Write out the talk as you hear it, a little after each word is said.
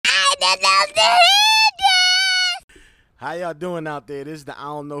How y'all doing out there? This is the I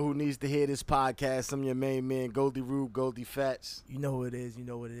Don't Know Who Needs to Hear This podcast. I'm your main man, Goldie Rube, Goldie Fats. You know who it is. You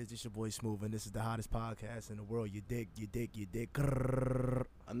know what it is. It's your boy Smooth, and this is the hottest podcast in the world. You dig. Grrr.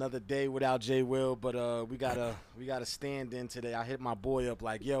 Another day without Jay Will, but we got a stand in today. I hit my boy up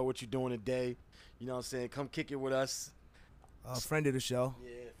like, yo, what you doing today? You know what I'm saying? Come kick it with us. Friend of the show.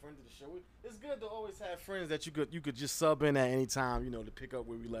 Yeah, friend of the show. It's good to always have friends that you could just sub in at any time, you know, to pick up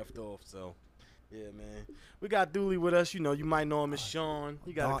where we left off. So, yeah, man. We got Dooley with us. You know, you might know him as Sean.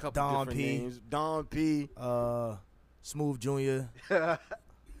 He got a couple Don different P. names. Don P. Smooth Jr. Yeah,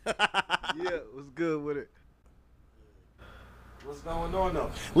 what's good with it? What's going on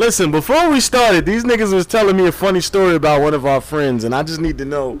though? Listen, before we started, these niggas was telling me a funny story about one of our friends, and I just need to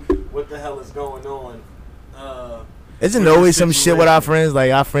know what the hell is going on. Isn't there always some shit with our friends?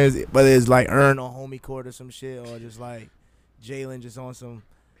 Like our friends, whether it's like Earn on Homie Court or some shit, or just like Jalen just on some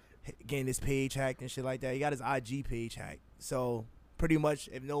getting his page hacked and shit like that. He got his IG page hacked. So pretty much,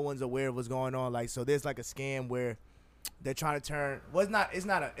 if no one's aware of what's going on, like so there's like a scam where they're trying to turn. Well, it's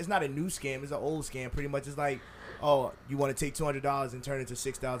not a new scam. It's an old scam. Pretty much, it's like, oh, you want to take $200 and turn it to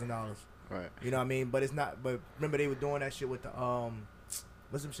 $6,000. Right. You know what I mean? But it's not. But remember, they were doing that shit with the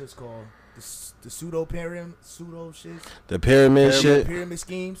what's them shits called? The pseudo shit. The pyramid shit. Pyramid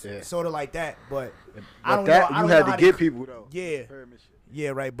schemes. Yeah. Sort of like that. But I don't know. You had to get people though. Yeah. Pyramid shit.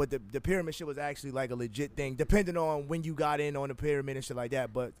 Yeah, right. But the pyramid shit was actually like a legit thing, depending on when you got in on the pyramid and shit like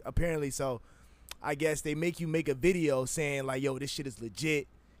that. But apparently, so I guess they make you make a video saying like, yo, this shit is legit.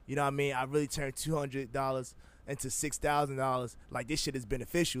 You know what I mean? I really turned $200 into $6,000. Like, this shit is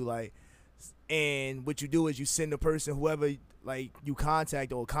beneficial. Like, and what you do is you send the person, whoever like you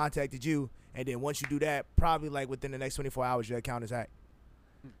contact or contacted you, and then once you do that, probably like within the next 24 hours, your account is hacked.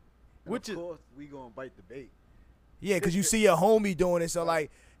 Of course, we gonna bite the bait. Yeah, because you see your homie doing it. So,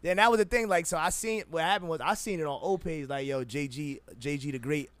 like, then that was the thing. Like, so I seen what happened was I seen it on O page. Like, yo, JG the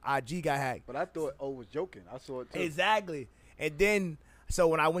Great IG got hacked. But I thought O was joking. I saw it too. Exactly. And then, so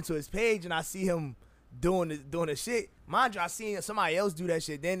when I went to his page and I see him doing the shit, mind you, I seen somebody else do that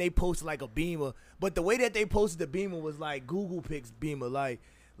shit. Then they posted like a Beamer. But the way that they posted the Beamer was like Google pics Beamer. Like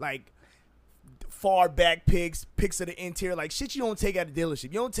far back pics of the interior. Like, shit you don't take at a dealership.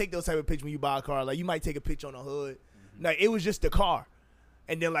 You don't take those type of pictures when you buy a car. Like, you might take a picture on the hood. Like, it was just the car.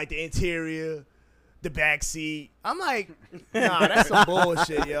 And then, like, the interior, the back seat. I'm like, nah, that's some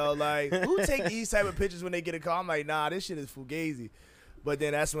bullshit, yo. Like, who take these type of pictures when they get a car? I'm like, nah, this shit is fugazi. But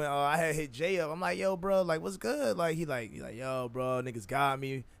then that's when I had hit Jay up. I'm like, yo, bro, like, what's good? Like, he like, yo, bro, niggas got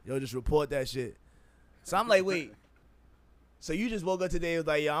me. Yo, just report that shit. So I'm like, wait. So you just woke up today and was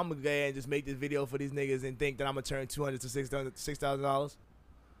like, yo, I'm going to go ahead and just make this video for these niggas and think that I'm going to turn $200 to $6,000?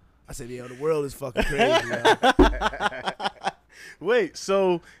 I said, yo, the world is fucking crazy, yo. Wait,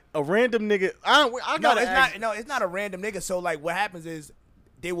 so a random nigga? It's not a random nigga. So like, what happens is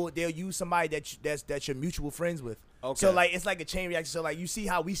they'll use somebody that's you're mutual friends with. Okay. So like, it's like a chain reaction. So like, you see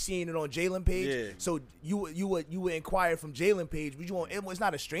how we seeing it on Jalen page. Yeah. So you would inquire from Jalen page, but you won't. It's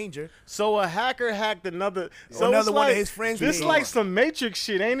not a stranger. So a hacker hacked another. So another it's one like, of his friends. This is like some Matrix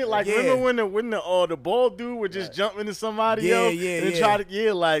shit, ain't it? Like, Yeah. remember when the bald dude would just jump into somebody else and try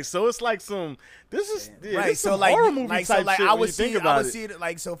to like. So it's like some. This is right. This So some like, horror movie type so like, shit. I When would you see think it. about I would see it.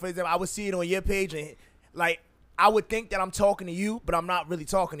 Like, so for example, I would see it on your page, and like, I would think that I'm talking to you, but I'm not really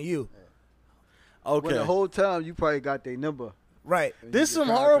talking to you. Okay. When the whole time you probably got their number. Right. This some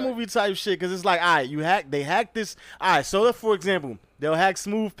horror movie type shit because it's like, all right, they hack this. All right, so for example, they'll hack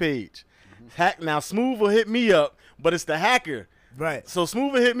Smooth page. Now Smooth will hit me up, but it's the hacker. Right. So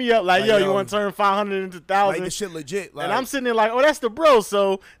Smooth will hit me up like, yo, you want to turn 500 into 1,000? Like, the shit legit. Like, and I'm sitting there like, oh, that's the bro.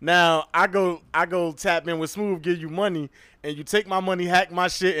 So now I go tap in with Smooth, give you money, and you take my money, hack my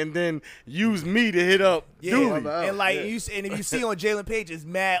shit, and then use me to hit up Dooley. And like and if you see on Jalen page, it's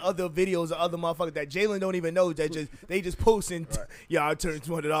mad other videos of other motherfuckers that Jalen don't even know that they just posting. Yeah, I turned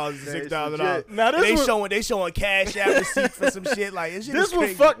 $200 to $6,000. Now They showing cash out receipts for some shit. Like, this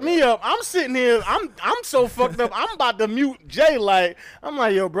one fucked me up. I'm sitting here. I'm so fucked up. I'm about to mute Jay. Like, I'm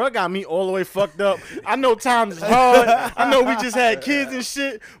like, yo, bro, got me all the way fucked up. I know times is hard. I know we just had kids and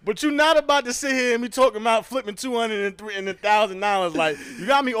shit, but you're not about to sit here and be talking about flipping $200 and $1,000. Like, you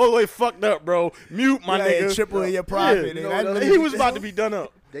got me all the way fucked up, bro. Mute my nigga. Triple in your profit. Yeah. He was about to be done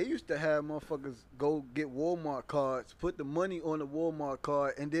up. They used to have motherfuckers go get Walmart cards, put the money on the Walmart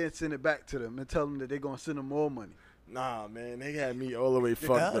card, and then send it back to them and tell them that they're going to send them more money. Nah, man, they had me all the way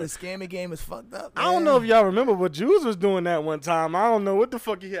fucked up. The scamming game is fucked up, man. I don't know if y'all remember, but Jules was doing that one time. I don't know what the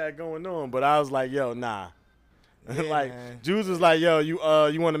fuck he had going on, but I was like, yo, nah. Yeah, like man. Jules was like, yo, you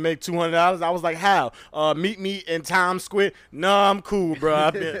want to make $200? I was like, how? Meet me in Times Square. No, I'm cool,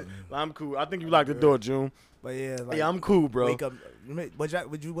 bro. I'm cool. I think you like the door, June. But yeah, like, Yeah, I'm cool, bro. Wake up. Was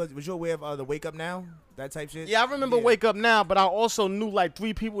you aware of the Wake Up Now? That type shit? Yeah, I remember Wake Up Now, but I also knew like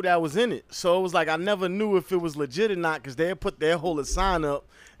 3 people that was in it. So it was like I never knew if it was legit or not because they had put their whole sign up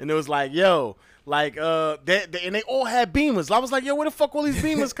and it was like, yo, like and they all had Beamers. I was like, yo, where the fuck all these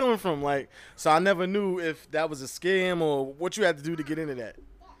Beamers coming from? Like, so I never knew if that was a scam or what you had to do to get into that.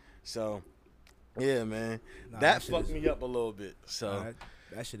 So, yeah, man, that fucked me up a little bit. So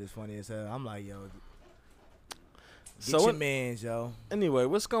that shit is funny as hell. I'm like, yo. So Get your mans, yo. Anyway,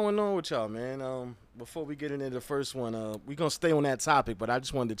 what's going on with y'all, man? Before we get into the first one, we gonna stay on that topic, but I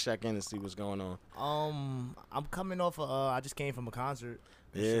just wanted to check in and see what's going on. I'm coming off of I just came from a concert.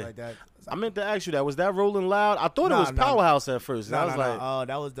 And Yeah, shit like that. I meant to ask you that. Was that Rolling Loud? I thought it was Powerhouse at first. And I was like,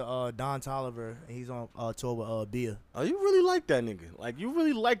 that was the Don Toliver. He's on tour with Bia. oh, you really like that nigga? Like you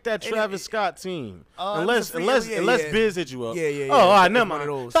really like that Travis Scott team? Unless yeah. Biz hit you up. Yeah. Oh, all right, never One of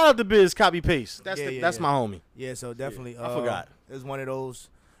mind. those. Shout out to Biz, copy paste. That's Yeah, that's my homie. Yeah, so definitely. I forgot. It was one of those,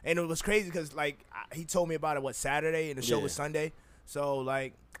 and it was crazy because like he told me about it Saturday, and the show was Sunday. So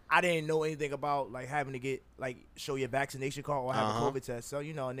like I didn't know anything about like having to get like show your vaccination card or have a COVID test. So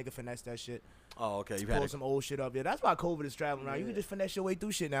you know a nigga finesse that shit. Oh, okay. You pull some old shit up. Yeah, that's why COVID is traveling around. You can just finesse your way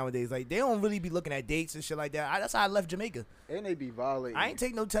through shit nowadays. Like they don't really be looking at dates and shit like that. That's how I left Jamaica. And they be violating. I ain't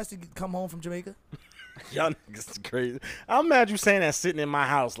take no test to come home from Jamaica. Y'all niggas is crazy. I'm mad you saying that sitting in my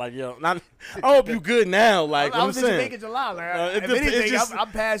house. Like, yo, I hope you good now. Like, I was in saying. Jamaica in July. Like, if anything,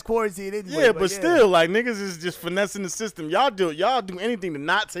 I'm past quarantine anyway. Yeah, but still, like, niggas is just finessing the system. Y'all do anything to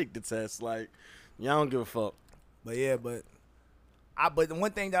not take the test. Like, y'all don't give a fuck. But yeah, but the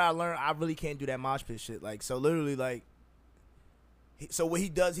one thing that I learned, I really can't do that mosh pit shit. Like, so literally, like, so what he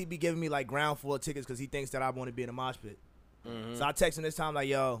does, he be giving me like ground floor tickets because he thinks that I want to be in a mosh pit. Mm-hmm. So I text him this time like,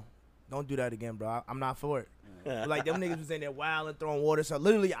 yo, don't do that again, bro. I'm not for it. But, like, them niggas was in there wilding, throwing water. So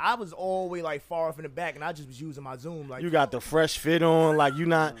literally, I was all the way like far off in the back, and I just was using my Zoom. Like, you got the fresh fit on, like you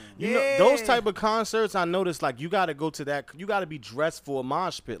know those type of concerts. I noticed like you got to go to that. You got to be dressed for a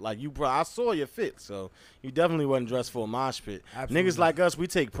mosh pit. Like bro, I saw your fit, so you definitely wasn't dressed for a mosh pit. Absolutely. Niggas like us, we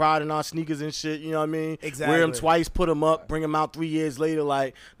take pride in our sneakers and shit. You know what I mean? Exactly. Wear them twice, put them up, bring them out 3 years later.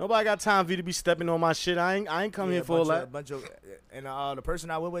 Like nobody got time for you to be stepping on my shit. I ain't come here for all that. And the person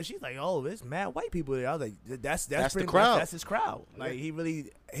I went with, she's like, "Oh, there's mad white people there." I was like, "That's the crowd. That's his crowd. Like he really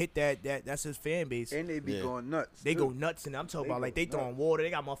hit that. That's his fan base. And they be going nuts. They go nuts, and I'm talking about like they throwing water. They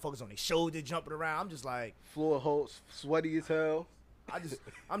got motherfuckers on their shoulder jumping around. I'm just like floor holes, sweaty as hell.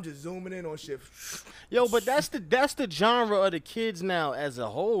 I'm just zooming in on shit. Yo, but that's the genre of the kids now as a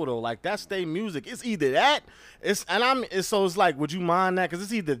whole though. Like that's their music. It's either that, so it's like, would you mind that? Because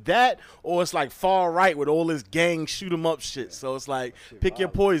it's either that or it's like far right with all this gang shoot 'em up shit. So it's like pick your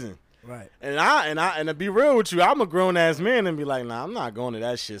poison. Right. And to be real with you, I'm a grown ass man and be like, nah, I'm not going to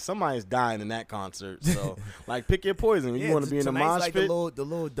that shit. Somebody's dying in that concert. So like pick your poison. You want to be in the mosh like pit. The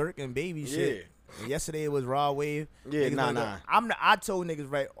little Dirk and Baby shit. And yesterday it was Raw Wave. Yeah, niggas I told niggas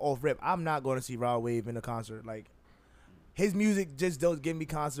right off rip, I'm not going to see Raw Wave in a concert. Like, his music just does give me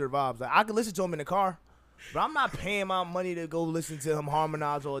concert vibes. Like, I can listen to him in the car, but I'm not paying my money to go listen to him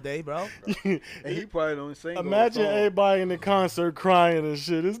harmonize all day, bro. And he probably don't sing. Imagine everybody in the concert crying and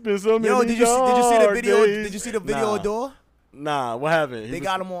shit. It's been so many. Yo, did you see the video? Days. Did you see the video of Door? Nah, what happened? They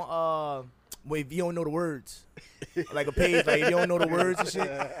got him on if you don't know the words. Like a page, like if you don't know the words and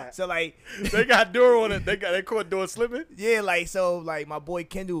shit. So like they got Door on it. They caught Door slipping. Yeah, like so like my boy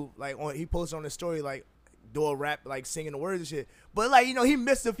Kendall, like he posted on the story like Door rap like singing the words and shit. But like, you know, he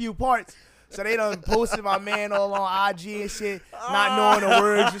missed a few parts. So they done posted my man all on IG and shit, not knowing the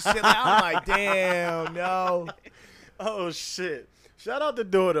words and shit. Like, I'm like, damn, yo. Oh shit. Shout out to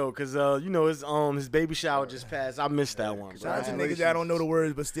Door though, cause you know his baby shower just passed. I missed that one. Shout out to niggas that don't know the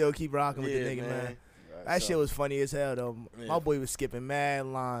words but still keep rocking with the nigga, man. That shit was funny as hell though. Yeah. My boy was skipping mad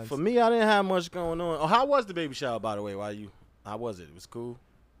lines. For me, I didn't have much going on. Oh, how was the baby shower, by the way? How was it? It was cool.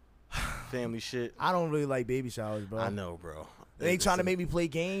 Family shit. I don't really like baby showers, bro. I know, bro. They trying to make me play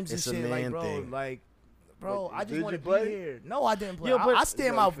games and shit, like, bro, thing. like. Bro, I just want to be play? here. No, I didn't play. Yo, I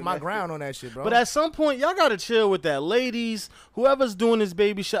stand my ground on that shit, bro. But at some point, y'all got to chill with that. Ladies, whoever's doing this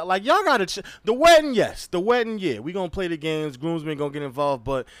baby shower, like, y'all got to chill. The wedding, yes. The wedding, yeah. We going to play the games. Groomsmen going to get involved.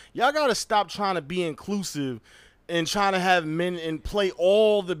 But y'all got to stop trying to be inclusive and trying to have men and play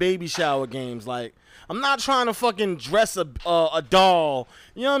all the baby shower games. Like, I'm not trying to fucking dress a doll,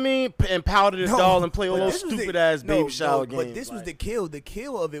 you know what I mean, and powder the doll and play all those stupid-ass baby shower games. But this was the kill. The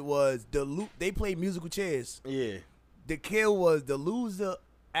kill of it was they played musical chairs. Yeah. The kill was the loser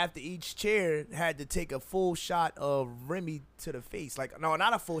after each chair had to take a full shot of Remy to the face. Like, no,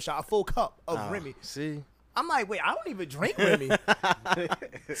 not a full shot, a full cup of Remy. See, I'm like, wait, I don't even drink Remy.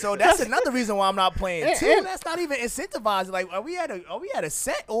 So that's another reason why I'm not playing too. That's not even incentivized. Like, are we at a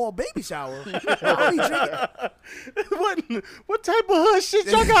set or a baby shower? Why are we drinking? what type of hood shit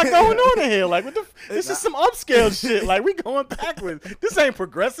y'all got going on in here? Like, this is some upscale shit. Like, we going backwards. This ain't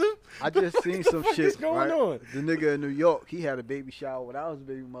progressive. I just seen some fuck shit. is going on? The nigga in New York, he had a baby shower without his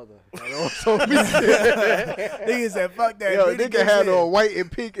baby mother. Like, also me. Nigga said, fuck that. Yo, Really nigga good had shit. on white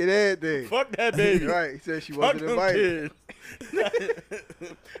and pink and everything. Fuck that baby. Right, he said she Fuck wasn't them invited.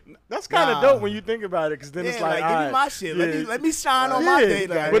 kids. That's kind of dope when you think about it, because then Yeah, it's like, give me alright, my shit. yeah. Let me shine on my day.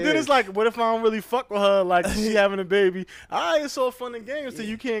 Like, But then it's like, what if I don't really fuck with her? Like, she having a baby. All right, it's all fun and games till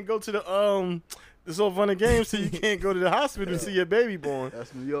you can't go to the It's all fun and games till you can't go to the hospital to see your baby born.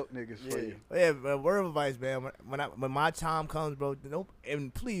 That's New York niggas for you. yeah, but word of advice, man. When my time comes, bro,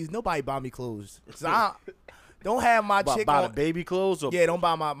 and please, nobody buy me clothes. 'Cause I don't have my chick Buy the on. baby clothes? Or Yeah, don't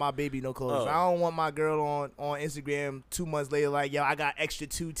buy my baby no clothes. Oh. I don't want my girl on Instagram 2 months later like, yo, I got extra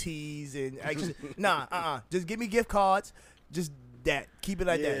 2 T's and extra. Nah, Just give me gift cards. Just that. Keep it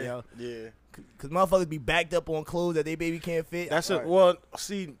like that, yo. Yeah. Cause motherfuckers be backed up on clothes that they baby can't fit. That's it. Well,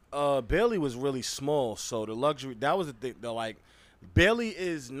 see, Bailey was really small, so the luxury, that was the thing. Like, Bailey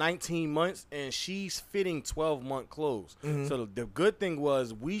is 19 months and she's fitting 12-month clothes. So the good thing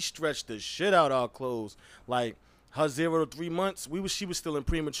was we stretched the shit out our clothes. Like, her 0 to 3 months, she was still in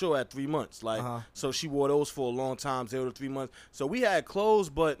premature at 3 months. Like, so she wore those for a long time, 0 to 3 months. So we had clothes,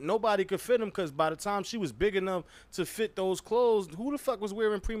 but nobody could fit them because by the time she was big enough to fit those clothes, who the fuck was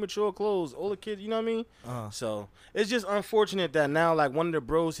wearing premature clothes? All the kids, you know what I mean? So it's just unfortunate that now, like, one of the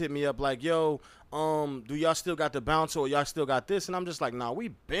bros hit me up like, yo, do y'all still got the bouncer or y'all still got this? And I'm just like, nah, we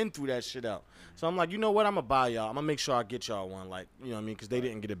been through that shit out. So I'm like, you know what? I'm gonna buy y'all. I'm gonna make sure I get y'all one. Like, you know what I mean? Because they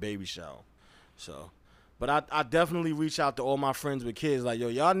didn't get a baby shower. So. But I definitely reach out to all my friends with kids like, yo,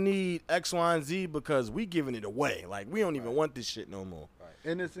 y'all need X, Y, and Z because we giving it away. Like, we don't even want this shit no more.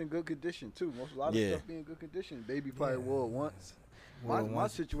 Right. And it's in good condition, too. A lot of stuff be in good condition. Baby probably wore it once. My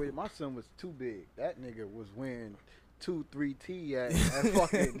situation, my son was too big. That nigga was wearing 2-3 T at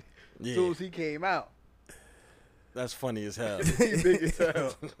fucking as soon as he came out. That's funny as hell. He big as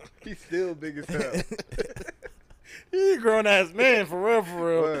hell. He's still big as hell. He a grown-ass man, for real, for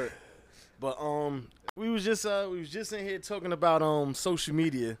real. Word. But, we was just in here talking about social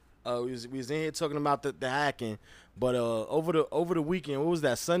media. We was in here talking about the hacking. But over the weekend, what was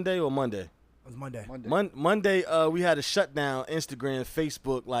that, Sunday or Monday? It was Monday. Monday, we had to shut down Instagram,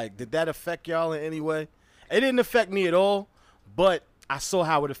 Facebook. Like, did that affect y'all in any way? It didn't affect me at all, but I saw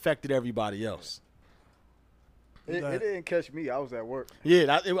how it affected everybody else. It didn't catch me. I was at work.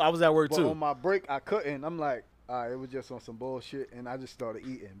 Yeah, I was at work But too. on my break, I couldn't. I'm like, all right, it was just on some bullshit, and I just started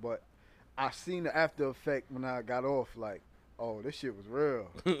eating. But I seen the after effect when I got off, like, oh, this shit was real.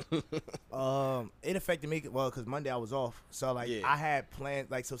 It affected me, well, because Monday I was off. So, like, I had planned,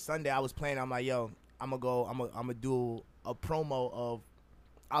 like, so Sunday I was planning, I'm like, yo, I'm going to do a promo of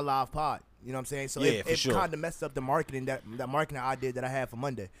our live pod. You know what I'm saying? So it kind of messed up the marketing, that marketing idea that I had for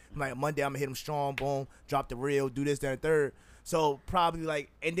Monday. I'm like, Monday I'm going to hit them strong, boom, drop the reel, do this, that, and third. So probably,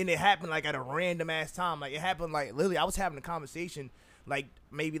 like, and then it happened, like, at a random ass time. Like, it happened, like, literally, I was having a conversation like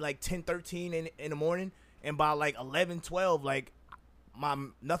maybe like 10, 13 in the morning, and by like 11, 12, like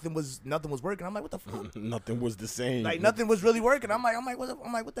nothing was working. I'm like, what the fuck? Nothing was the same. Like nothing was really working. I'm like,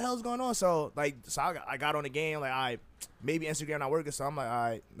 what the hell's going on? So like, I got on the game. Like, all right, maybe Instagram not working. So I'm like, all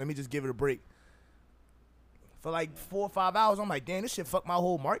right, let me just give it a break. For like 4 or 5 hours, I'm like, damn, this shit fucked my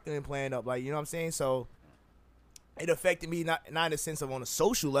whole marketing plan up. Like, you know what I'm saying? So it affected me not in the sense of on a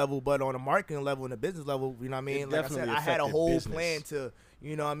social level, but on a marketing level and a business level. You know what I mean? Like I said, I had a whole plan to,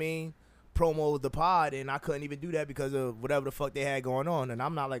 you know what I mean, promo the pod, and I couldn't even do that because of whatever the fuck they had going on. And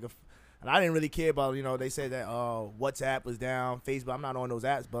I'm not like and I didn't really care about, you know, they said that WhatsApp was down, Facebook. I'm not on those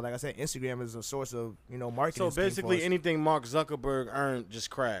apps, but like I said, Instagram is a source of, you know, marketing. So basically, anything Mark Zuckerberg earned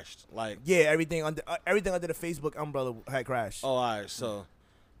just crashed. Like, yeah, everything under the Facebook umbrella had crashed. Oh, all right, so.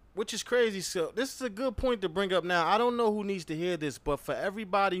 Which is crazy. So this is a good point to bring up now. I don't know who needs to hear this, but for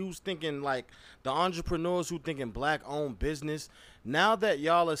everybody who's thinking, like the entrepreneurs who thinking black-owned business, now that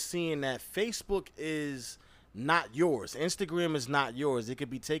y'all are seeing that Facebook is not yours, Instagram is not yours, it could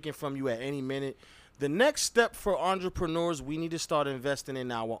be taken from you at any minute. The next step for entrepreneurs, we need to start investing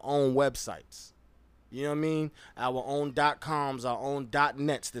in our own websites. You know what I mean? Our own .coms, our own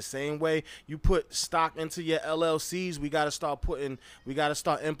 .nets. The same way you put stock into your LLCs, we got to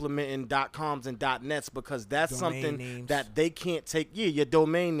start implementing .coms and .nets, because that's Domain something names. that they can't take. Yeah, your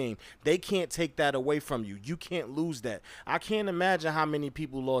domain name. They can't take that away from you. You can't lose that. I can't imagine how many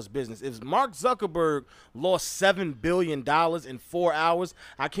people lost business. If Mark Zuckerberg lost $7 billion in 4 hours,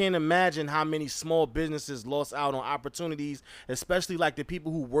 I can't imagine how many small businesses lost out on opportunities, especially like the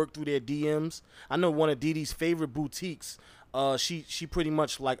people who work through their DMs. I know one of Didi's favorite boutiques, she pretty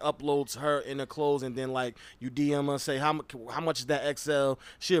much like uploads her in her clothes, and then like you DM her, say how much is that XL,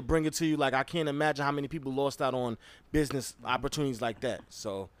 she'll bring it to you. Like, I can't imagine how many people lost out on business opportunities like that.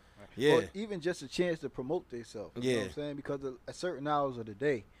 So yeah, or even just a chance to promote themselves. You know what I'm saying? Because at certain hours of the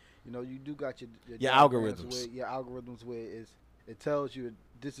day, you know, you do got your algorithms where it tells you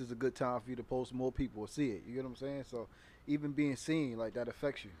this is a good time for you to post, more people will see it. You get what I'm saying? So even being seen, like, that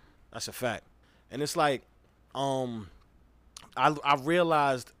affects you. That's a fact. And it's like, I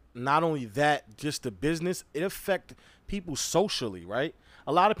realized not only that, just the business, it affected people socially, right?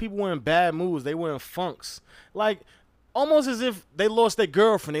 A lot of people were in bad moods. They were in funks. Like, almost as if they lost their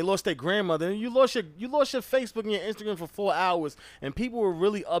girlfriend, they lost their grandmother, and you lost your Facebook and your Instagram for 4 hours, and people were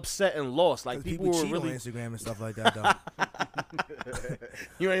really upset and lost. Like, people were cheat really on Instagram and stuff like that, though.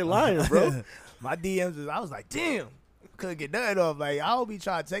 You ain't lying, bro. My DMs, I was like, damn. Couldn't get nothing off. Like, I don't be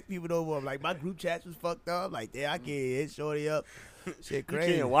trying to text people over. Like, my group chats was fucked up. Like, damn, I can't hit shorty up. Shit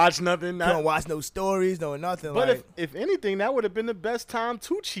crazy. You can't watch nothing. Can't watch no stories, no nothing. But like, if anything, that would have been the best time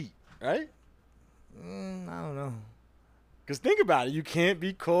to cheat, right? I don't know. Because think about it. You can't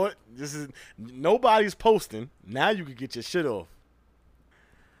be caught. Nobody's posting. Now you can get your shit off.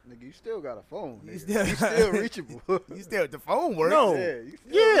 Nigga, you still got a phone. You You still reachable. You still, the phone works. No. you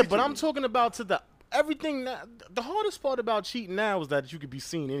still Yeah, but reachable. I'm talking about everything. The hardest part about cheating now is that you could be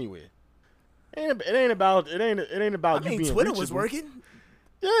seen anywhere. It ain't about I you mean, being Twitter reachable. was working.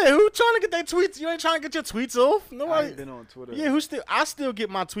 Yeah, who trying to get their tweets? You ain't trying to get your tweets off. I Nobody. ain't been on Twitter. Yeah, I still get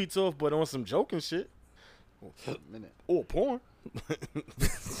my tweets off, but on some joking shit. in a minute. Or porn.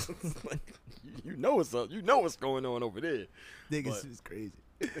 You know what's up. You know what's going on over there. Niggas is crazy.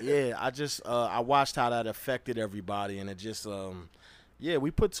 Yeah, I just I watched how that affected everybody, and it just yeah,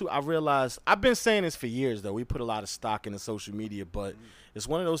 I realized, I've been saying this for years though, we put a lot of stock into social media, but it's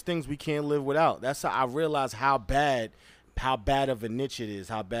one of those things we can't live without. That's how I realized how bad of a niche it is,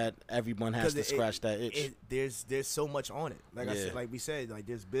 how bad everyone has to scratch that itch. There's so much on it. Like I said, like we said, like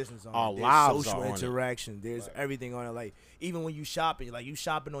there's business on Our it. There's lives social are on it. interaction. There's everything on it. Like even when you shopping, like you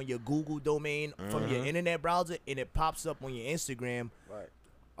shopping on your Google domain from your internet browser, and it pops up on your Instagram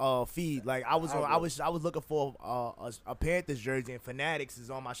feed. Like I was looking for a Panthers jersey, and Fanatics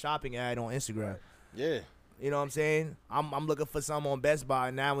is on my shopping ad on Instagram. Yeah. You know what I'm saying? I'm looking for some on Best Buy,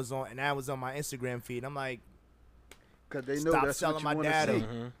 and that was on my Instagram feed. I'm like, Because they know stop that's selling what my you want to data.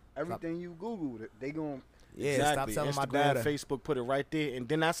 see. Everything you Googled, they going yeah, Exactly. stop selling my Instagram, data. Facebook put it right there, and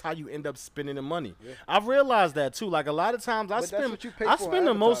then that's how you end up spending the money. Yeah. I've realized that too. Like a lot of times, I spend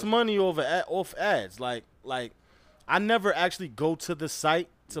the most money off ads. Like I never actually go to the site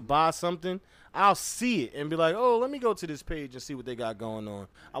to buy something. I'll see it and be like, oh, let me go to this page and see what they got going on.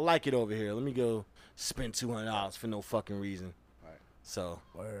 I like it over here. Let me go spend $200 for no fucking reason. Right. So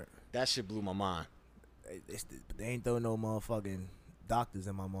that shit blew my mind. They ain't throw no motherfucking doctors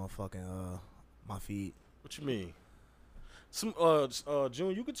in my motherfucking my feed. What you mean?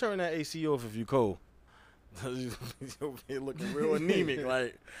 June, you can turn that AC off if you cold. You over here looking real anemic,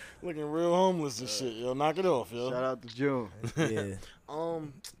 like looking real homeless and shit. Yo, knock it off, yo. Shout out to June. Yeah.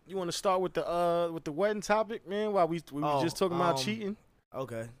 You want to start with the wedding topic, man? While we were just talking about cheating.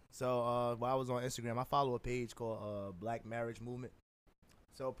 Okay. So while I was on Instagram, I follow a page called Black Marriage Movement.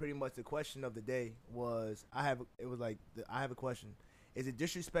 So pretty much the question of the day was, I have a question. Is it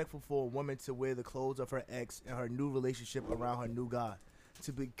disrespectful for a woman to wear the clothes of her ex in her new relationship around her new guy?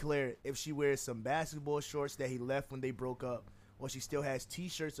 To be clear, if she wears some basketball shorts that he left when they broke up, or she still has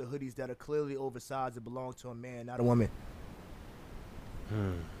T-shirts or hoodies that are clearly oversized and belong to a man, not a woman.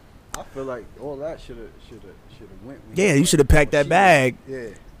 I feel like all that should have went. Yeah, you should have packed that bag. Yeah.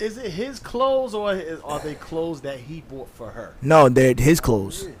 Is it his clothes or are they clothes that he bought for her? No, they're his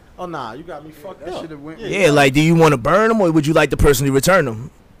clothes. Yeah. Oh nah, you got me fucked That up. should have went. Yeah, like, do you want to burn them or would you like to personally return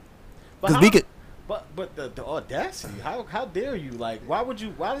them? Because we could. But the audacity, how dare you? Like, why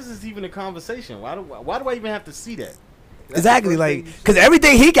is this even a conversation? Why do I even have to see that? Exactly, like, because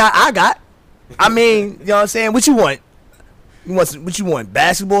everything he got, I got. I mean, you know what I'm saying? What you want? What you want?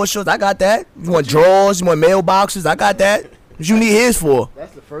 Basketball shorts? I got that. You want drawers? You want mailboxes? I got that. What you need his for?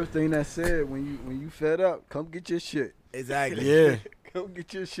 That's the first thing that said when you fed up. Come get your shit. Exactly. Yeah. Go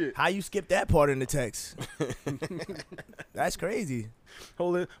get your shit. How you skip that part in the text? That's crazy.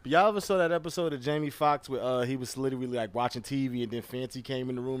 Hold it. But y'all ever saw that episode of Jamie Foxx where he was literally like watching TV and then Fancy came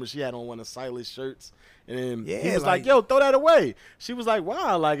in the room and she had on one of Silas' shirts and then he was like, yo, throw that away. She was like,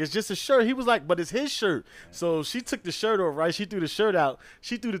 wow, like it's just a shirt. He was like, but it's his shirt. So she took the shirt off, right? She threw the shirt out.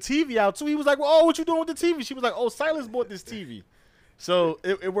 She threw the TV out too. He was like, well, oh, what you doing with the TV? She was like, oh, Silas bought this TV. So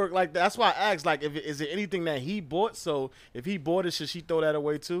it worked like that. That's why I asked, like, is it anything that he bought? So if he bought it, should she throw that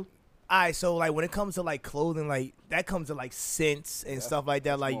away too? All right, so like when it comes to like clothing, like that comes to like scents and stuff like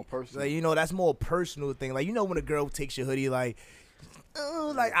that. Like you know, that's more personal thing. Like you know when a girl takes your hoodie, like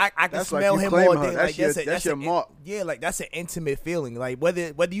I can smell him all day. Like that's your mark. Yeah, like that's an intimate feeling. Like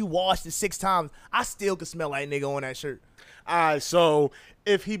whether you washed it 6 times, I still can smell like nigga on that shirt. All right, so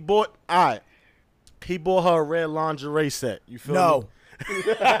if he bought, he bought her a red lingerie set. You feel me? No.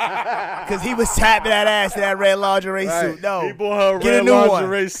 Because he was tapping that ass in that red lingerie suit. No. He bought her a red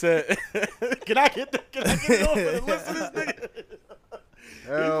lingerie set. Can I get it off for the listeners, nigga?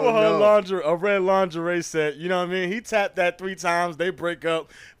 He bought her a red lingerie set. You know what I mean? He tapped that 3 times. They break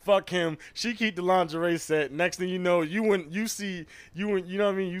up. Fuck him. She keep the lingerie set. Next thing you know, you know what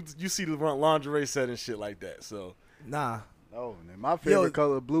I mean? You see the lingerie set and shit like that. So nah. No, man. My favorite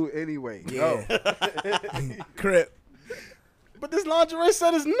color blue anyway. Yeah. Crip. But this lingerie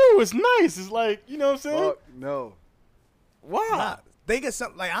set is new. It's nice. It's like, you know what I'm saying? Fuck no. Why? Nah, think of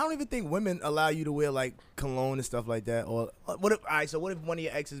something like I don't even think women allow you to wear like cologne and stuff like that. Or what if? All right, so what if one of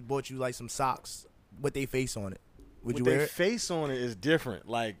your exes bought you like some socks with their face on it? Would you wear their it? Face on it is different.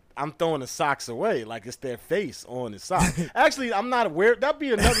 Like I'm throwing the socks away. Like it's their face on the sock. Actually, I'm not aware. That'd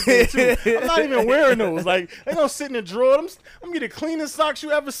be another thing too. I'm not even wearing those. Like they gonna sit in the drawer. I'm getting the cleanest socks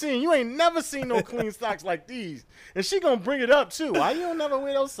you ever seen. You ain't never seen no clean socks like these. And she gonna bring it up too. Why you don't never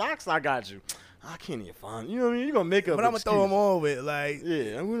wear those socks? I got you. I can't even find. You know what I mean? You gonna make up. But I'm gonna throw them on with like.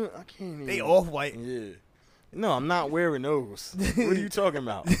 Yeah, I can't. Even. They off white. Yeah. No, I'm not wearing those. What are you talking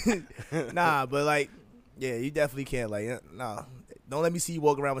about? Nah, but like. Yeah, you definitely can't. Like, nah. Don't let me see you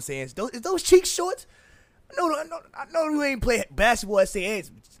walk around with saying, is those cheek shorts? I know you ain't play basketball at St.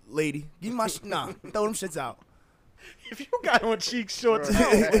 Ed's, lady. Give me my nah. Throw them shits out. If you got on cheek shorts,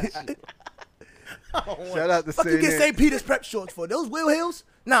 Shout out to fuck you get CNN. St. Peter's prep shorts for those Will Hills?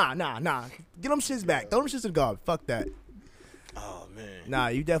 Nah. Get them shits back. Throw them shits in the garbage. Fuck that. Oh man. Nah,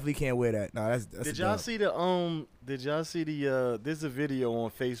 you definitely can't wear that. Nah, that's Did y'all see the there's a video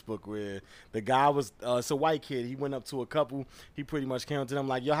on Facebook where the guy was it's a white kid. He went up to a couple. He pretty much came to them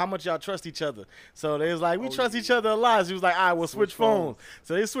like, yo, how much y'all trust each other? So they was like, we trust each other a lot. So he was like, all right, we'll switch phones.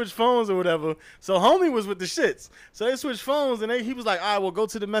 So they switched phones or whatever. So homie was with the shits. So they switched phones and he was like, all right, well, go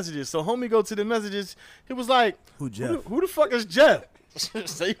to the messages. So homie go to the messages. He was like, Who Jeff? Who the fuck is Jeff?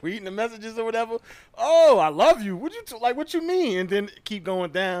 Say reading the messages or whatever. Oh, I love you. What you mean? And then keep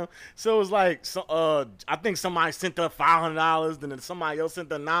going down. So it was like, I think somebody sent her $500, then somebody else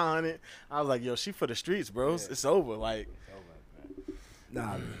sent her $900. I was like, yo, she for the streets, bro. Yeah. It's over. Like,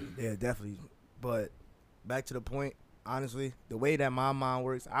 nah, yeah, definitely. But back to the point. Honestly, the way that my mind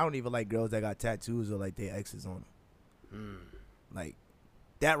works, I don't even like girls that got tattoos or like their exes on them. Like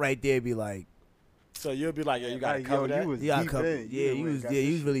that right there be like. So you'll be like, yo, you gotta cover that. You was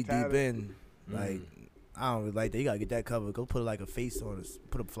really deep in. Like, I don't really like that. You gotta get that covered. Go put like a face on it.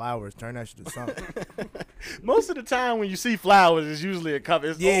 Put up flowers. Turn that shit to something. Most of the time when you see flowers, it's usually a cover.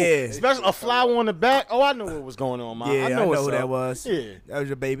 Especially a flower on the back. Oh, I know what was going on, man. Yeah, I know who that was. Yeah, that was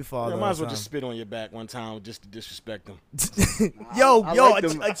your baby father. Might as well just spit on your back one time just to disrespect them.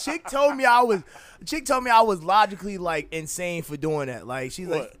 A chick told me I was logically like insane for doing that. Like she's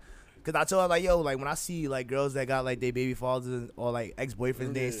like. Cause I told her like, yo, like when I see like girls that got like their baby fathers or like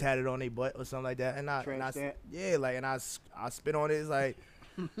ex-boyfriends names tatted on their butt or something like that, and I spit on it. It's like,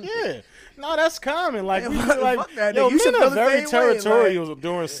 yeah, no, that's common. Like, we like that, yo, men are very territorial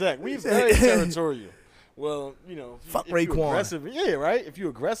during sex. We very territorial. Well, you know, fuck if Raekwon. Aggressive, yeah, right. If you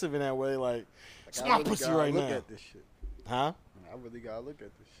aggressive in that way, like it's my pussy right now. Look at this shit. Huh? I really gotta look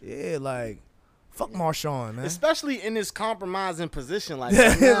at this shit. Yeah, like. Fuck Marshawn, man. Especially in this compromising position. Like,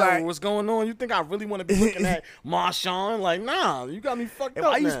 like, what's going on? You think I really want to be looking at Marshawn? Like, nah, you got me fucked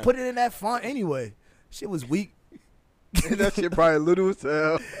up. I used to put it in that font anyway. Shit was weak. That shit probably little as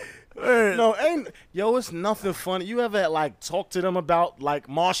hell. No, it's nothing funny. You ever like talk to them about like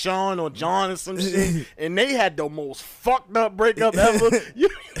Marshawn or John or some shit, and they had the most fucked up breakup ever?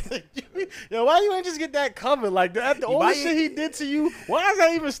 Yo, why you ain't just get that covered? Like after all the shit he did to you, why is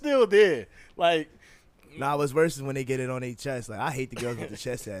that even still there? Like, nah, what's worse is when they get it on their chest. Like, I hate the girls with the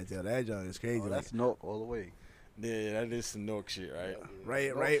chest tattoo. That junk is crazy. That's Nork all the way. Yeah, that is some Nork shit,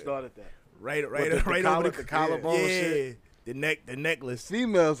 right? Right. Started that. Right over the collarbone shit. The necklace.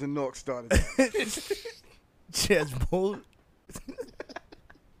 Females in Newark started that. Chest bolt.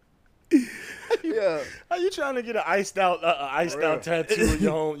 Yeah. How you trying to get an iced out tattoo of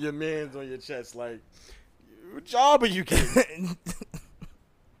your man's on your chest? Like, what job are you getting?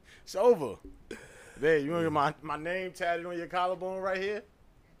 It's over. There, you want to get my name tatted on your collarbone right here?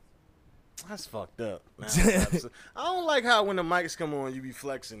 That's fucked up. Man, I don't like how when the mics come on, you be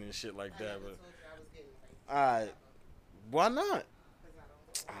flexing and shit like that. But all right, why not?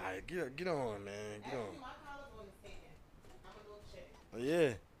 All right, get on, man. Get on.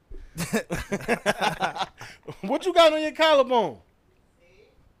 Yeah. What you got on your collarbone?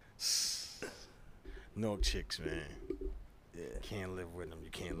 No chicks, man. Yeah, can't live with them.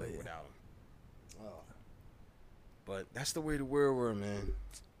 You can't live without them. Oh. But that's the way the world works, man.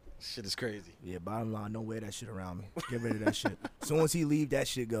 Shit is crazy. Yeah, bottom line, don't wear that shit around me. Get rid of that shit. As soon as he leave, that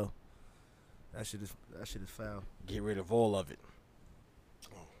shit go. That shit is foul. Get rid of all of it.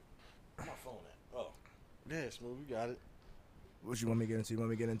 Oh, where my phone at? Oh, yeah, Smooth, you got it. What you want me to get into? You want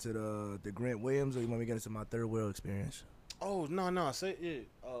me to get into the Grant Williams, or you want me to get into my third world experience? Oh no, say it.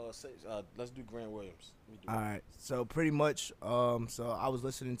 Let's do Grant Williams. All right. So pretty much, so I was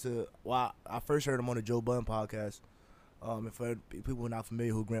listening to. Well, I first heard him on the Joe Budden podcast. And for people who are not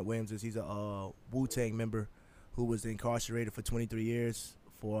familiar who Grant Williams is, he's a Wu-Tang member who was incarcerated for 23 years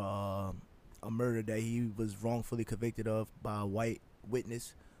for a murder that he was wrongfully convicted of by a white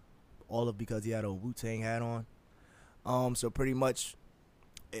witness, all because he had a Wu-Tang hat on. So pretty much,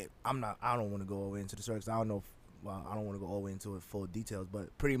 I don't want to go all the way into the story because I don't know. I don't want to go all the way into it full details,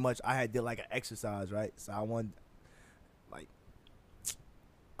 but pretty much I did like an exercise, right? So I'm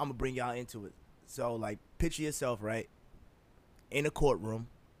gonna bring y'all into it. So like, picture yourself, right, in a courtroom,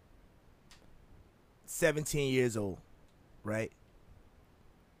 17 years old, right?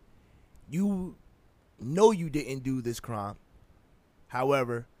 You know you didn't do this crime.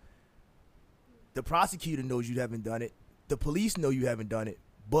 However, the prosecutor knows you haven't done it. The police know you haven't done it,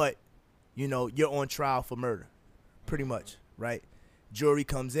 but you know you're on trial for murder, pretty much, right? Jury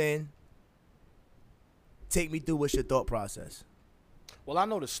comes in. Take me through what's your thought process. Well, I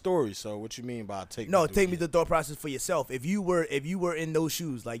know the story, so what you mean by take me through the thought process for yourself. If you were in those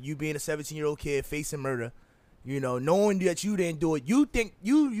shoes, like you being a 17-year-old kid facing murder, you know, knowing that you didn't do it, you think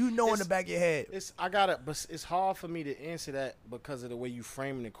you know in the back of your head. But it's hard for me to answer that because of the way you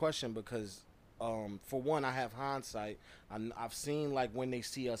framing the question. Because for one, I have hindsight. I've seen like when they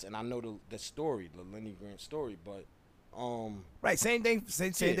see us, and I know the story, the Lenny Grant story. But right, same thing.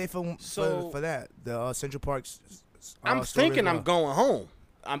 Same thing for that. The Central Park's. I'm thinking I'm going home.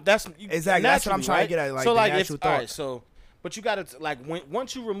 Exactly. That's what I'm trying to get at. Like, so, like, all right. So, but you got to like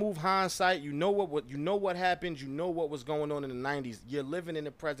once you remove hindsight, you know what happened. You know what was going on in the '90s. You're living in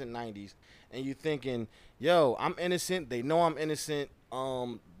the present '90s, and you're thinking, "Yo, I'm innocent. They know I'm innocent.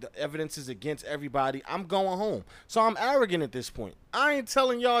 The evidence is against everybody. I'm going home." So I'm arrogant at this point. I ain't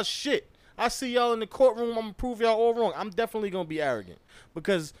telling y'all shit. I see y'all in the courtroom. I'm gonna prove y'all all wrong. I'm definitely gonna be arrogant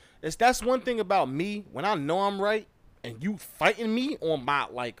because that's one thing about me. When I know I'm right, and you fighting me on my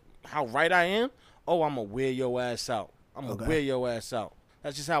like how right I am, I'm gonna wear your ass out. I'm gonna wear your ass out.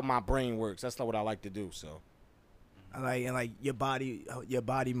 That's just how my brain works. That's not what I like to do. So, like your body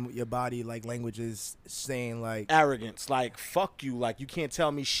like language is saying like arrogance, like fuck you, like you can't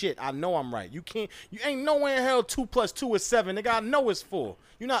tell me shit. I know I'm right. You ain't nowhere in hell 2 + 2 is 7. Nigga, I know it's 4.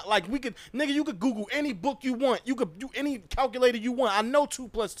 You're not like you could Google any book you want. You could do any calculator you want. I know 2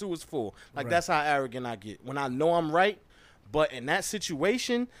 + 2 is 4. Like That's how arrogant I get when I know I'm right. But in that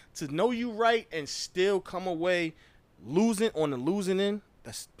situation, to know you right and still come away losing on the losing end,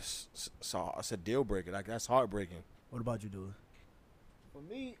 that's a deal breaker. Like that's heartbreaking. What about you, dude? For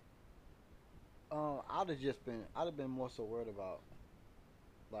me, I'd have been more so worried about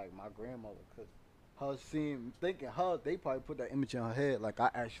like my grandmother, cause they probably put that image in her head like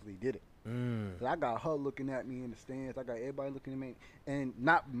I actually did it. Cause I got her looking at me in the stands. I got everybody looking at me and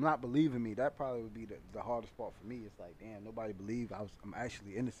not believing me. That probably would be the hardest part for me. It's like, damn, nobody believed I'm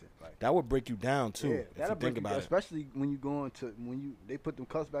actually innocent. Like that would break you down too. Yeah, that'll break you down, especially when they put them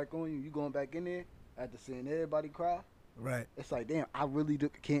cuffs back on you. You going back in there after seeing everybody cry. Right. It's like, damn, I really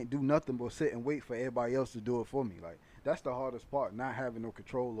can't do nothing but sit and wait for everybody else to do it for me. Like that's the hardest part, not having no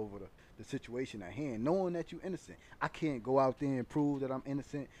control over the situation at hand, knowing that you're innocent. I can't go out there and prove that I'm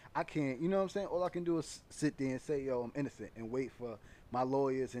innocent. I can't, you know what I'm saying? All I can do is sit there and say, yo, I'm innocent, and wait for my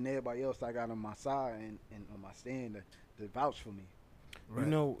lawyers and everybody else I got on my side and on my stand to vouch for me. Right.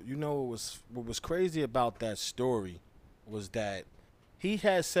 You know what was crazy about that story was that he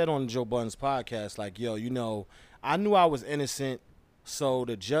had said on Joe Budden's podcast, like, yo, I knew I was innocent, so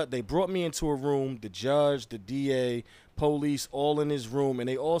they brought me into a room, the judge, the DA, police all in his room, and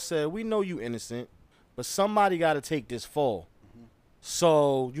they all said, we know you innocent, but somebody got to take this fall.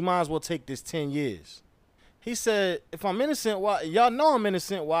 So you might as well take this 10 years. He said, if I'm innocent, why y'all know I'm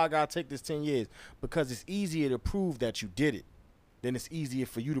innocent, why I got to take this 10 years? Because it's easier to prove that you did it than it's easier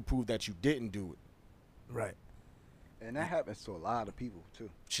for you to prove that you didn't do it. Right. And that happens to a lot of people,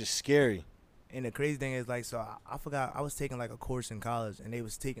 too. It's just scary. And the crazy thing is, like, so I forgot, I was taking, like, a course in college, and they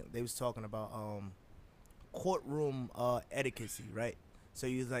was talking about courtroom etiquette, right? So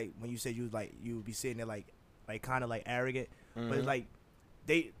you was like, when you said you was like, you would be sitting there like kind of like arrogant, but it's like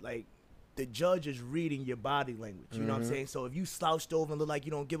the judge is reading your body language. You know what I'm saying? So if you slouched over and look like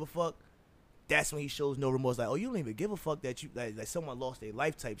you don't give a fuck, that's when he shows no remorse. Like, oh, you don't even give a fuck that you like someone lost their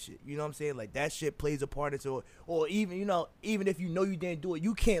life type shit. You know what I'm saying? Like that shit plays a part into it. Or even even if you know you didn't do it,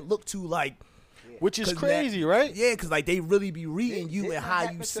 you can't look too like. Which is crazy, right? Yeah, because like they really be reading you and how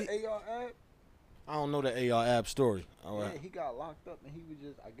you sit. I don't know the AR Ab story. All right. Yeah, he got locked up and he was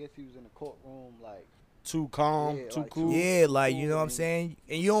just, I guess he was in the courtroom like. Too calm, too cool. Yeah, like, you know what I'm saying?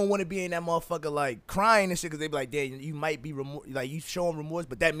 And you don't want to be in that motherfucker, like, crying and shit, because they be like, damn, you might be, like, you showing remorse,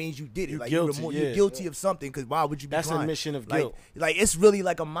 but that means you did it. You're like, guilty, you're guilty of something, because why would you be That's crying? an admission of like, guilt. Like, it's really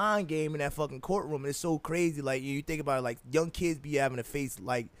like a mind game in that fucking courtroom, and it's so crazy. Like, you think about it, like, young kids be having to face,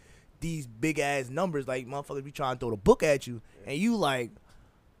 like, these big-ass numbers, like, motherfuckers be trying to throw the book at you, and you like,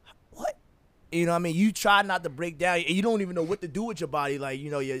 what? You know what I mean? You try not to break down, and you don't even know what to do with your body. Like,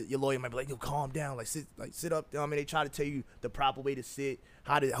 you know, your lawyer might be like, yo, calm down, like sit up. You know what I mean? They try to tell you the proper way to sit,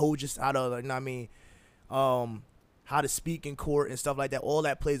 how to hold your, how to, like, you know what I mean, how to speak in court and stuff like that. All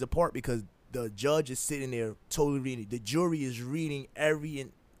that plays a part because the judge is sitting there totally reading. The jury is reading every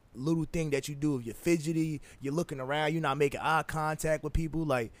little thing that you do. If you're fidgety, you're looking around, you're not making eye contact with people,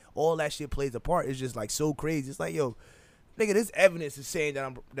 like, all that shit plays a part. It's just, like, so crazy. It's like, yo, nigga, this evidence is saying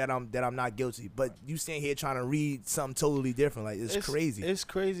that I'm not guilty, but you sitting here trying to read something totally different. Like, it's crazy. It's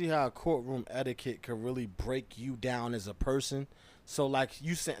crazy how courtroom etiquette can really break you down as a person. So like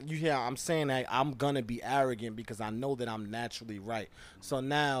I'm saying that I'm gonna be arrogant because I know that I'm naturally right. So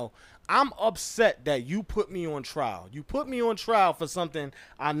now I'm upset that you put me on trial. You put me on trial for something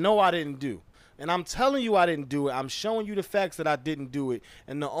I know I didn't do. And I'm telling you I didn't do it. I'm showing you the facts that I didn't do it.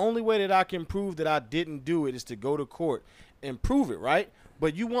 And the only way that I can prove that I didn't do it is to go to court and prove it, right?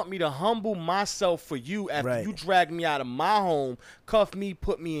 But you want me to humble myself for you after you drag me out of my home, cuff me,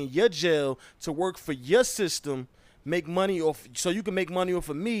 put me in your jail to work for your system, make money off, so you can make money off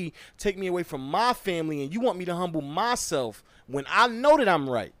of me, take me away from my family, and you want me to humble myself when I know that I'm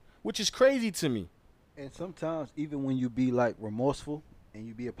right, which is crazy to me. And sometimes even when you be like remorseful and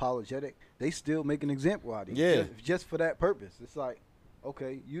you be apologetic, they still make an example out of you. Yeah. Just for that purpose. It's like,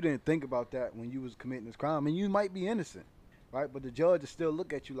 okay, you didn't think about that when you was committing this crime, and you might be innocent, right? But the judge will still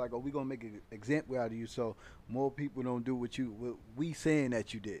look at you like, oh, we're going to make an example out of you so more people don't do what we saying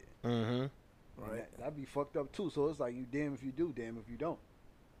that you did. Mm-hmm. Right. That'd be fucked up, too. So it's like, you damn if you do, damn if you don't.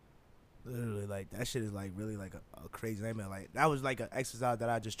 Literally, like, that shit is like really like a crazy nightmare. Like, that was like an exercise that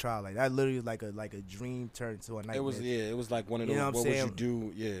I just tried. Like, that literally like a dream turned to a nightmare. It was like one of those, what would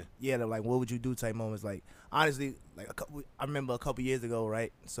you do? Yeah, like, what would you do type moments. Like, honestly, like, I remember a couple years ago,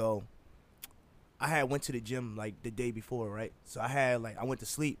 right? So I had went to the gym like the day before, right? So I went to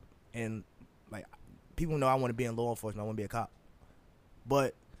sleep, and like, people know I want to be in law enforcement. I want to be a cop.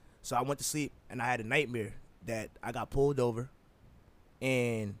 But so I went to sleep, and I had a nightmare that I got pulled over,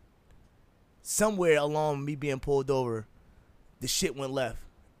 and somewhere along me being pulled over, the shit went left.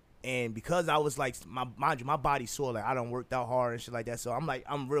 And because I was like, mind you, my body's sore. Like, I done worked out hard and shit like that. So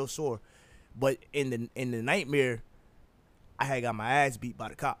I'm real sore. But in the nightmare, I had got my ass beat by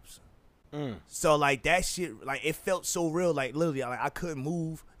the cops. So like that shit, like, it felt so real. Like, literally, like, I couldn't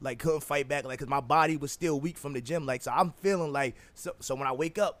move, like, couldn't fight back, like, cause my body was still weak from the gym. Like, so I'm feeling like, so when I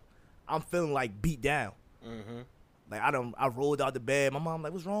wake up, I'm feeling like beat down. Mm-hmm. Like, I rolled out the bed. My mom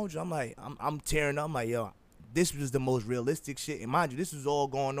like, what's wrong with you? I'm like, I'm tearing up. I'm like, yo, this was the most realistic shit. And mind you, this is all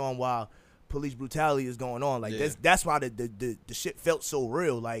going on while police brutality is going on. Like, that's why the shit felt so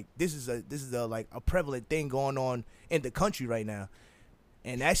real. Like, this is a like a prevalent thing going on in the country right now.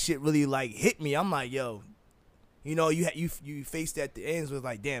 And that shit really like hit me. I'm like, yo, you know, you faced at the ends with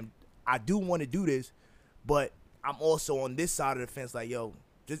like, damn, I do want to do this, but I'm also on this side of the fence. Like, yo,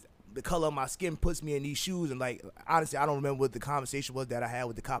 just the color of my skin puts me in these shoes. And like, honestly, I don't remember what the conversation was that I had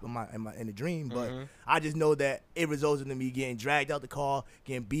with the cop in the dream, but I just know that it resulted in me getting dragged out the car,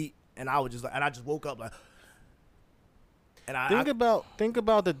 getting beat, and I was just like, and I just woke up like. And think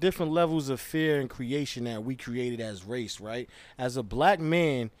about the different levels of fear and creation that we created as race, right? As a black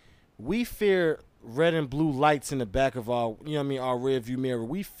man, we fear red and blue lights in the back of our, you know what I mean, our rear view mirror.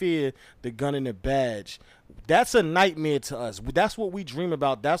 We fear the gun and the badge. That's a nightmare to us. That's what we dream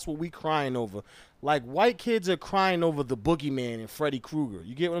about. That's what we crying over. Like, white kids are crying over the boogeyman and Freddy Krueger.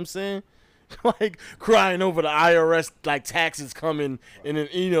 You get what I'm saying? Like, crying over the IRS, like, taxes coming and,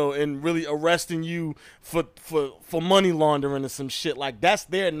 you know, and really arresting you for money laundering or some shit. Like, that's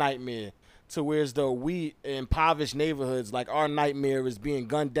their nightmare. To whereas though we in impoverished neighborhoods, like, our nightmare is being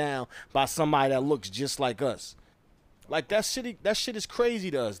gunned down by somebody that looks just like us. Like, that shit is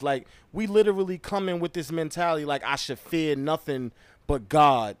crazy to us. Like, we literally come in with this mentality like, I should fear nothing but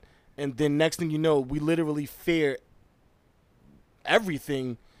God. And then next thing you know, we literally fear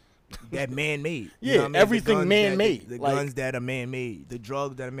everything. That man-made. Yeah, you know what I mean? everything man-made. The like, guns that are man-made. The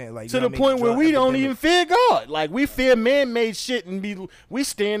drugs that are man. Like, to the point where we don't even fear God. Like, we fear man-made shit and we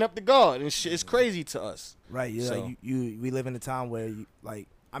stand up to God. And shit, it's crazy to us. Right. Yeah. So. Like, we live in a time where, like,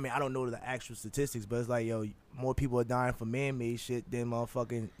 I mean, I don't know the actual statistics, but it's like, yo, more people are dying from man-made shit than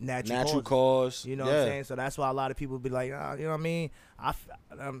motherfucking natural cause. You know what I'm saying? So that's why a lot of people be like, you know what I mean?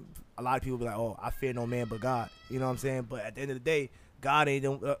 A lot of people be like, oh, I fear no man but God. You know what I'm saying? But at the end of the day, God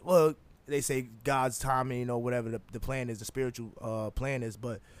ain't, well, they say God's timing, you know, whatever the plan is, the spiritual plan is.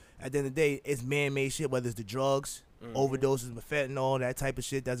 But at the end of the day, it's man-made shit, whether it's the drugs, overdoses with fentanyl, that type of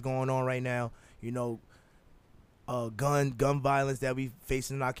shit that's going on right now, you know, gun violence that we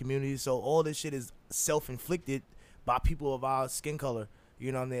facing in our community. So all this shit is self-inflicted by people of our skin color.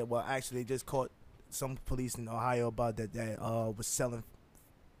 You know what I mean? Well, actually, they just caught some police in Ohio about that was selling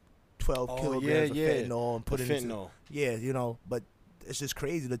 12 kilograms of fentanyl and put it into, you know. But it's just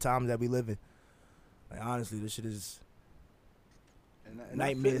crazy the times that we live in. Like, honestly, this shit is and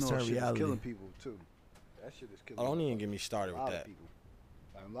nightmares turn reality. Is killing people too. That shit is killing. Don't even get me started with that. People.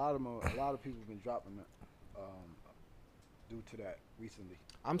 Like, a lot of people have been dropping it due to that recently.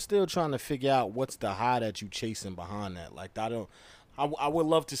 I'm still trying to figure out what's the high that you chasing behind that. Like, I would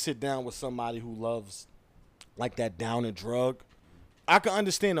love to sit down with somebody who loves, like, that downer drug. I can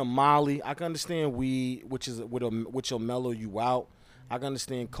understand a Molly. I can understand weed, which will mellow you out. I can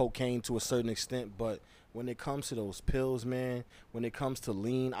understand cocaine to a certain extent, but when it comes to those pills, man, when it comes to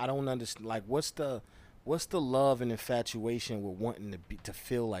lean, I don't understand. Like, what's the love and infatuation with wanting to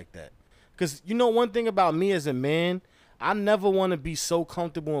feel like that? Because, you know, one thing about me as a man, I never want to be so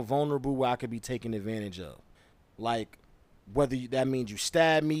comfortable and vulnerable where I could be taken advantage of. Like, whether that means you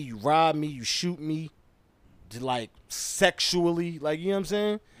stab me, you rob me, you shoot me, like, sexually, like, you know what I'm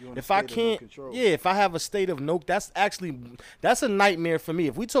saying? If I can't, if I have a state of no, that's a nightmare for me.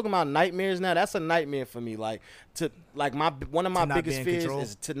 If we talking about nightmares now, that's a nightmare for me. Like, one of my biggest fears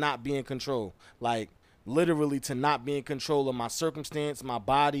is to not be in control. Like, literally to not be in control of my circumstance, my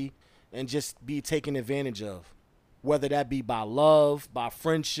body, and just be taken advantage of. Whether that be by love, by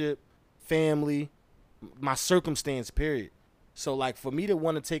friendship, family, my circumstance, period. So, like, for me to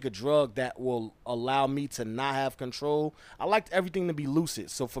want to take a drug that will allow me to not have control, I like everything to be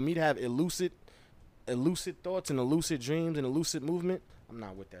lucid. So, for me to have elucid thoughts and elucid dreams and elucid movement, I'm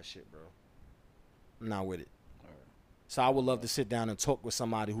not with that shit, bro. I'm not with it. All right. So, I would love to sit down and talk with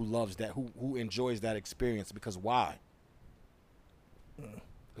somebody who loves that, who enjoys that experience. Because why?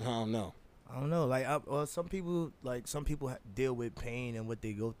 I don't know. Like, some people deal with pain and what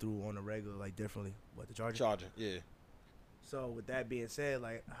they go through on a regular, like, differently. What, the Charger? Yeah. So with that being said,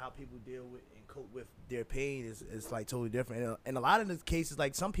 like, how people deal with and cope with their pain is like totally different. And a lot of the cases,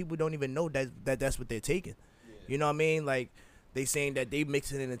 like, some people don't even know that's what they're taking. Yeah. You know what I mean? Like, they saying that they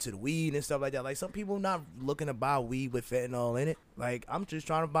mixing it into the weed and stuff like that. Like, some people not looking to buy weed with fentanyl in it. Like, I'm just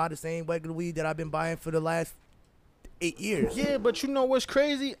trying to buy the same regular weed that I've been buying for the last 8 years. Yeah, but you know what's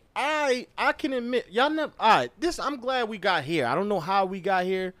crazy? I can admit, y'all never. All right, I'm glad we got here. I don't know how we got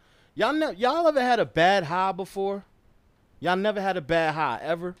here. Y'all ever had a bad high before? Y'all never had a bad high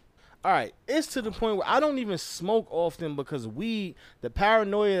ever? All right, it's to the point where I don't even smoke often because weed, the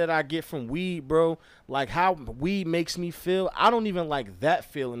paranoia that I get from weed, bro, like how weed makes me feel, I don't even like that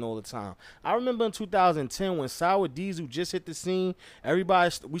feeling all the time. I remember in 2010 when Sour Diesel just hit the scene,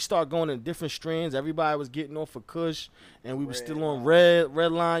 we started going in different strands. Everybody was getting off of Kush, and we were still on red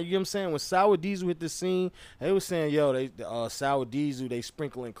line. You know what I'm saying? When Sour Diesel hit the scene, they was saying, yo, Sour Diesel, they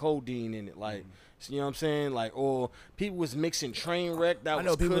sprinkling codeine in it, like. You know what I'm saying? Like, or people was mixing train wreck. I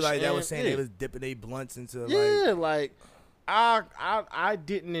know people like that was saying they was dipping their blunts into. Like I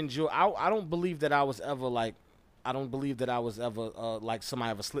didn't enjoy. I don't believe that I was ever like. I don't believe that I was ever like somebody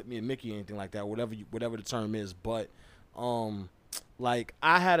ever slipped me a Mickey or anything like that. Whatever the term is, but like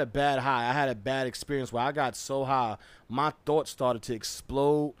I had a bad high. I had a bad experience where I got so high, my thoughts started to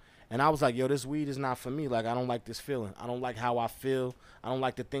explode. And I was like, yo, this weed is not for me. Like, I don't like this feeling. I don't like how I feel. I don't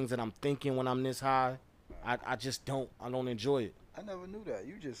like the things that I'm thinking when I'm this high. I just don't. I don't enjoy it. I never knew that.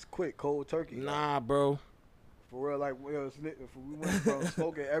 You just quit cold turkey. Nah, bro. For real, like, if we went from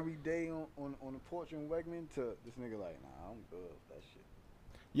smoking every day on the porch in Wegman to this nigga like, nah, I'm good with that shit.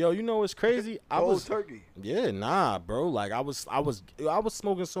 Yo, you know what's crazy? Cold turkey. Yeah, nah, bro. Like I was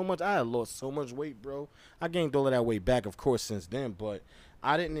smoking so much. I had lost so much weight, bro. I gained all of that weight back, of course, since then. But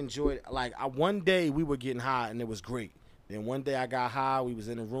I didn't enjoy it. Like one day we were getting high and it was great. Then one day I got high. We was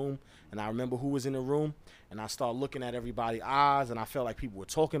in a room and I remember who was in the room. And I started looking at everybody's eyes and I felt like people were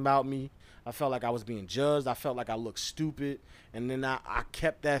talking about me. I felt like I was being judged. I felt like I looked stupid. And then I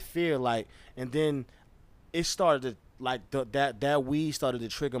kept that fear, like, and then it started to. Like that weed started to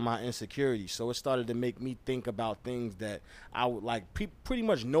trigger my insecurity, so it started to make me think about things that I would like. Pretty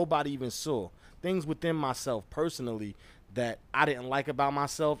much nobody even saw things within myself personally that I didn't like about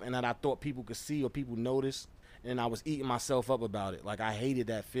myself, and that I thought people could see or people notice, and I was eating myself up about it. Like I hated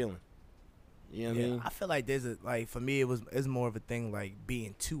that feeling. You know what I mean? I feel like there's a like for me it's more of a thing like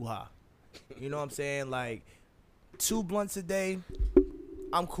being too high. You know what I'm saying? Like 2 blunts a day,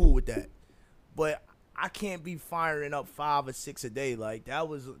 I'm cool with that, but I can't be firing up 5 or 6 a day. Like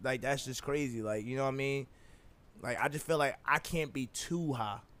that's just crazy. Like, you know what I mean? Like I just feel like I can't be too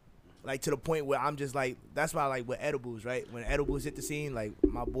high. Like to the point where I'm just like, that's why like with edibles, right? When edibles hit the scene, like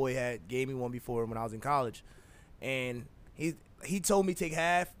my boy gave me one before when I was in college. And he told me take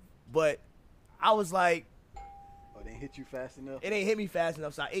half, but I was like, oh, they hit you fast enough? It ain't hit me fast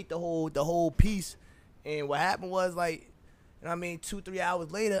enough, so I ate the whole piece. And what happened was like, you know what I mean, 2-3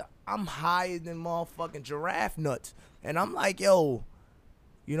 hours later, I'm higher than motherfucking giraffe nuts. And I'm like, yo,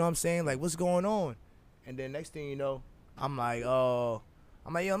 you know what I'm saying? Like, what's going on? And then next thing you know, I'm like, yo,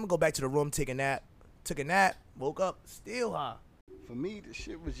 I'm gonna go back to the room, take a nap. Took a nap, woke up, still high. For me, the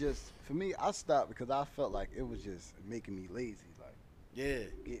shit was just, for me, I stopped because I felt like it was just making me lazy. Like, Yeah.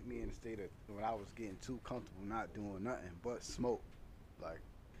 get me in a state of, when I was getting too comfortable not doing nothing but smoke. Like,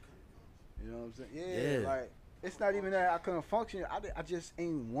 you know what I'm saying? Yeah. Like, it's not even that I couldn't function. I just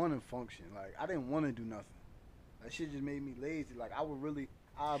ain't want to function. Like, I didn't want to do nothing. That shit just made me lazy. Like,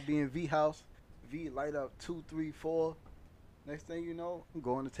 I'll be in V house, V light up 2, 3, 4. Next thing you know, I'm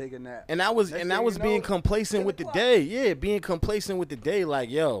going to take a nap. And I was being complacent with the day. Yeah, being complacent with the day. Like,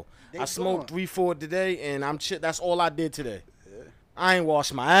 yo, I smoked 3, 4 today, and that's all I did today. Yeah. I ain't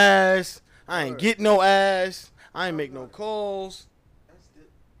wash my ass. I ain't get no ass. I ain't make no calls.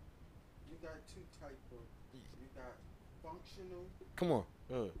 Come on.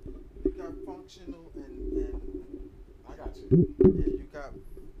 You got functional and I got you. Yeah,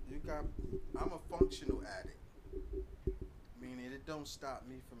 you got I'm a functional addict. Meaning it don't stop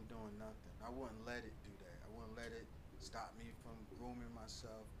me from doing nothing. I wouldn't let it do that. I wouldn't let it stop me from grooming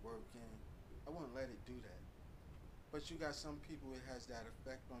myself, working. I wouldn't let it do that. But you got some people it has that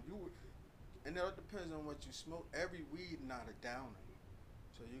effect on you. And it all depends on what you smoke. Every weed not a downer.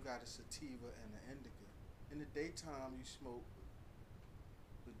 So you got a sativa and an indica. In the daytime you smoke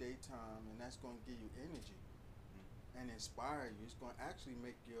the daytime, and that's going to give you energy and inspire you. It's going to actually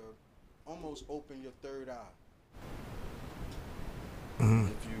make almost open your third eye.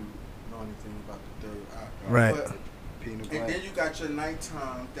 If you know anything about the third eye. Right. But, and then you got your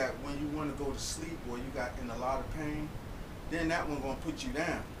nighttime that when you want to go to sleep or you got in a lot of pain, then that one going to put you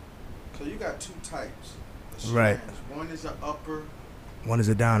down. So you got 2 types of strands. Right. One is an upper. One is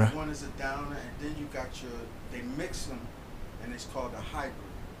a downer. One is a downer, and then you got they mix them, and it's called a hybrid.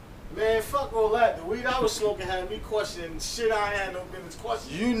 Man, fuck all that. The weed I was smoking had me questioning shit I had no business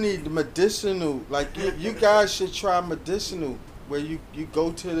questioning. You need medicinal. Like, you guys should try medicinal, where you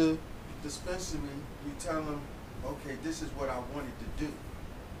go to the dispensary, you tell them, okay, this is what I wanted to do.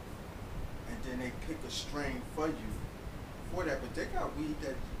 And then they pick a strain for you for that. But they got weed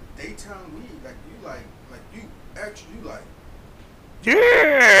that, daytime weed,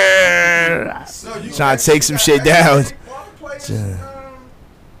 Yeah. No, you trying to take some shit down.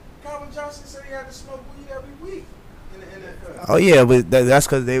 Calvin Johnson said he had to smoke weed every week in the NFL. Oh yeah, but that's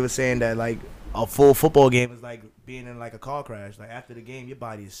because they were saying that like a full football game is like being in like a car crash. Like after the game, your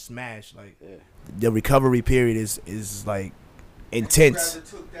body is smashed. Like the recovery period is like intense. Rather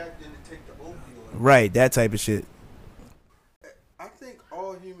took that than to take the opioid. Right, that type of shit. I think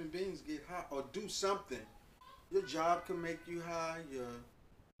all human beings get high or do something. Your job can make you high.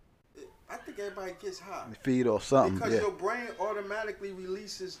 I think everybody gets high. Feed or something. Because your brain automatically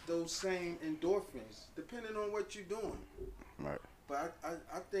releases those same endorphins, depending on what you're doing. Right. But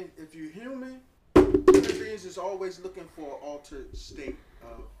I think if you're human beings is always looking for an altered state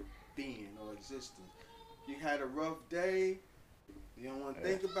of being or existence. You had a rough day, You don't want to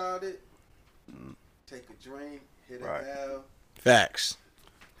think about it. Take a drink, hit a bell. Facts.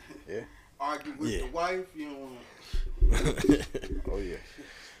 Yeah. Argue with the wife. You don't want Oh yeah.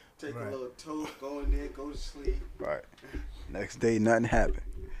 take a little toast, go in there, go to sleep. Right. Next day, nothing happened.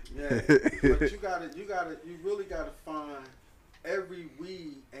 Yeah, but you really gotta find every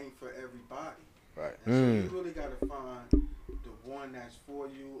weed ain't for everybody. Right. And so you really gotta find the one that's for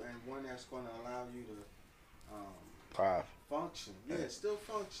you and one that's gonna allow you to function. Yeah, still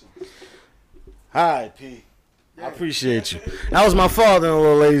function. Hi, P. I appreciate you. That was my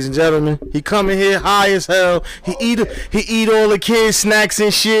father-in-law, ladies and gentlemen. He coming here high as hell. He eat all the kids' snacks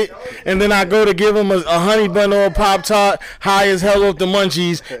and shit, and then I go to give him a honey bun or a Pop-Tart, high as hell off the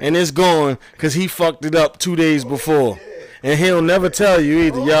munchies, and it's gone because he fucked it up 2 days before, and he'll never tell you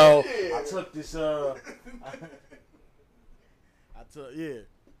either, yo. I took this. You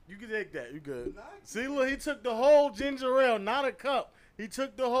can take that. You good? See, look, he took the whole ginger ale, not a cup. He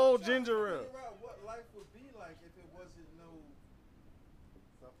took the whole ginger ale.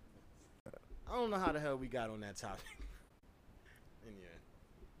 I don't know how the hell we got on that topic. Anyway,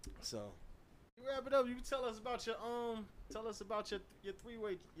 so you wrap it up. You tell us about your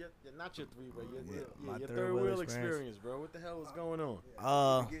three-way, not your three-way, your third wheel experience, bro. What the hell was going on?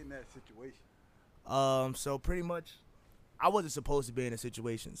 Get in that situation. So pretty much, I wasn't supposed to be in a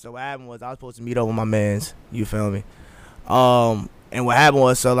situation. So what happened was I was supposed to meet up with my mans. You feel me? And what happened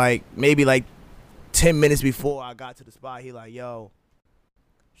was, so like maybe like 10 minutes before I got to the spot, he like, yo.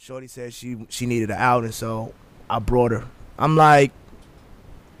 Shorty said she needed an outing, so I brought her. I'm like,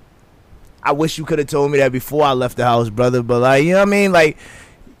 I wish you could have told me that before I left the house, brother. But like, you know what I mean? Like,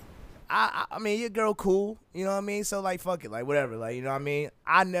 I mean, your girl cool, you know what I mean? So like, fuck it, like whatever, like you know what I mean?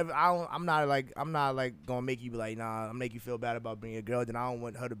 I'm not like gonna make you be like, nah, I'll make you feel bad about bringing a girl. Then I don't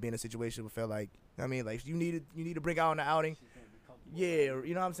want her to be in a situation where feel like, you know what I mean, like you need to bring her out on the outing. Yeah,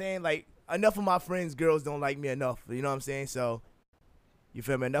 you know what I'm saying? Like enough of my friends' girls don't like me enough, you know what I'm saying? So. You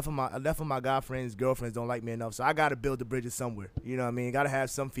feel me? Enough of my guy friends, girlfriends don't like me enough, so I gotta build the bridges somewhere. You know what I mean? Gotta have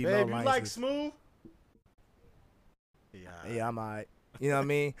some female. Babe, you like Smooth? Yeah, I'm alright. You know what I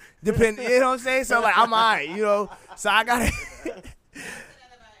mean? You know what I'm saying? So like, I'm alright. You know, so I gotta.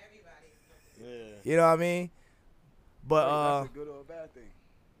 You know what I mean? But that's a good or a bad thing.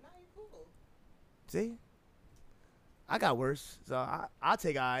 See, I got worse, so I'll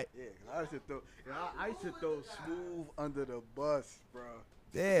take alright. Yeah, I used to throw Smooth under the bus, bro.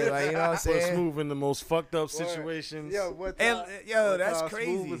 Yeah, like you know what I'm saying. Smooth in the most fucked up situations. Yo, what time, that's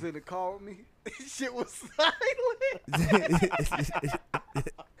crazy. Smooth was in the car with me. Shit was silent.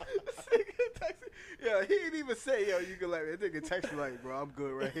 Yo, he didn't even say, yo, you can like me. That nigga text me like, bro, I'm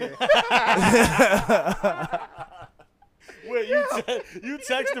good right here. Wait, you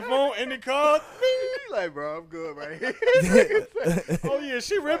text the phone in the car? He like, bro, I'm good right here. Oh yeah,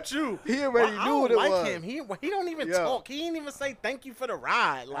 she ripped you. He already knew what it was. Him. He don't even talk. He didn't even say thank you for the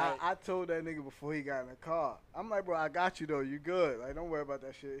ride. Like I told that nigga before he got in the car. I'm like, bro, I got you though. You good? Like, don't worry about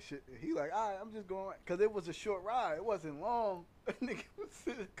that shit. He like, all right, I'm just going because it was a short ride. It wasn't long. Nigga was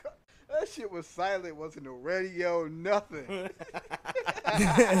in the car. That shit was silent. Wasn't no radio, nothing.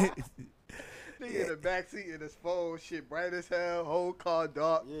 Nigga in the backseat in his phone, shit bright as hell, whole car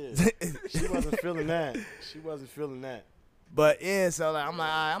dark. Yeah, she wasn't feeling that. But yeah, so like I'm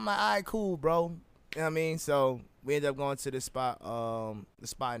like, all right, cool, bro. You know what I mean? So we ended up going to the spot in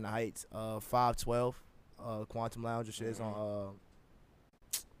the Heights, 512, Quantum Lounge and shit. It's on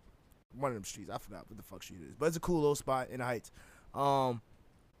one of them streets. I forgot what the fuck street it is, but it's a cool little spot in the Heights. And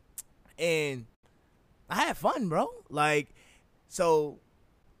I had fun, bro. Like, so.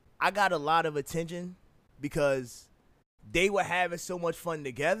 I got a lot of attention because they were having so much fun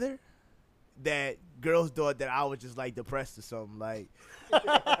together that girls thought that I was just like depressed or something. Like,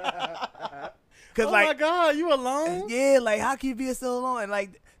 cause my God, you alone? Yeah, like how can you be so alone? And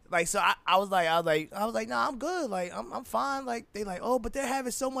like so I was like, nah, I'm good. Like I'm fine. Like they like, oh, but they're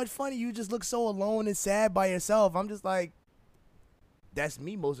having so much fun. And you just look so alone and sad by yourself. I'm just like, that's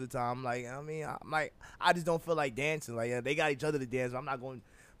me most of the time. Like I mean, I just don't feel like dancing. Like they got each other to dance. I'm not going.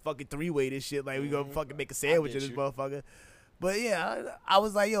 Fucking three-way this shit. Like, we gonna fucking make a sandwich of this motherfucker. But, yeah, I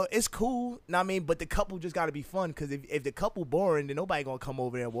was like, yo, it's cool. Know what I mean? But the couple just got to be fun. Because if the couple boring, then nobody gonna come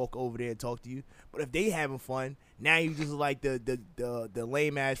over there and walk over there and talk to you. But if they having fun, now you just like the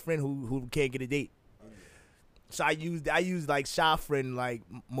lame-ass friend who can't get a date. So I used like, shy friend, like,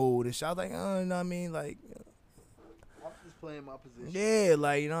 mode. And Shy was like, oh, you know what I mean? Like, playing my position. Yeah,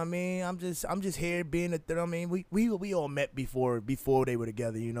 like you know what I mean. I'm just here being I mean, we all met before they were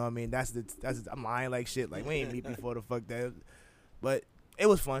together. You know what I mean. That's I'm lying like shit. Like we ain't meet before the fuck that. But it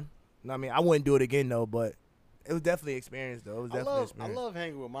was fun. You know what I mean, I wouldn't do it again though. But It was definitely experience though. It was definitely I experience. love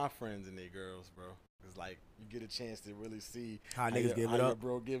hanging with my friends and their girls, bro. Cause like you get a chance to really see How niggas give it your up.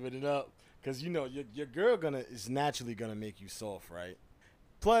 bro giving it up. Cause you know your girl is naturally gonna make you soft, right?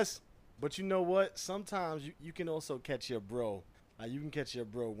 Plus, but you know what? Sometimes you can also catch your bro. Like you can catch your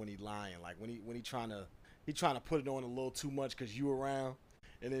bro when he lying. Like when he trying to put it on a little too much cause you around.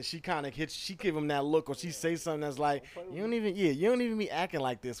 And then she kind of she give him that look, or she say something that's like, you don't even be acting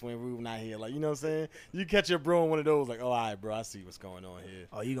like this when Ruben not here. Like, you know what I'm saying? You catch your bro in one of those, like, oh, all right, bro, I see what's going on here.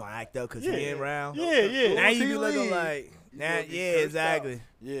 Oh, you gonna act up because he ain't around? Yeah. Now you be looking like, exactly.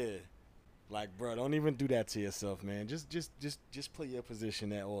 Yeah. Like, bro, don't even do that to yourself, man. Just play your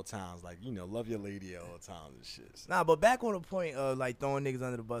position at all times. Like, you know, love your lady at all times and shit. So. Nah, but back on the point of like throwing niggas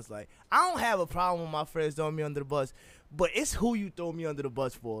under the bus, like I don't have a problem with my friends throwing me under the bus, but it's who you throw me under the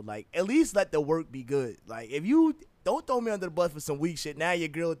bus for. Like, at least let the work be good. Like, if you don't throw me under the bus for some weak shit, now your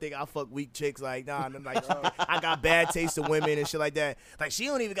girl think I fuck weak chicks. Like, nah, and I'm like, I got bad taste in women and shit like that. Like, she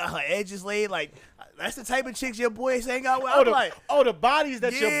don't even got her edges laid. Like, that's the type of chicks your boys hang out with. The bodies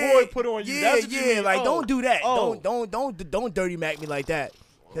that your boy put on you. That's what you mean. Like, don't do that. Oh. Don't dirty mac me like that.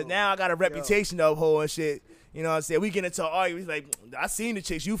 Cause now I got a reputation to uphold and shit. You know what I'm saying? We get into an argument. He's like, I seen the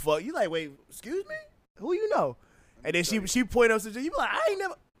chicks you fuck. You like, wait, excuse me? Who you know? And then she point up some shit. You be like, I ain't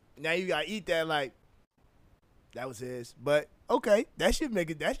never. Now you gotta eat that like. That was his. But okay, that shit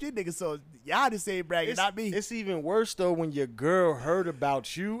nigga. So y'all the same bracket, not me. It's even worse though when your girl heard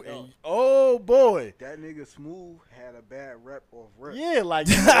about you and oh boy. That nigga Smooth had a bad rep off rip. Yeah, like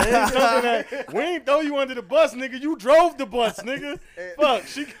we ain't throw you under the bus, nigga. You drove the bus, nigga. Fuck,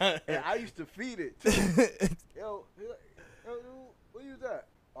 she got. And I used to feed it. Too. yo, where you at?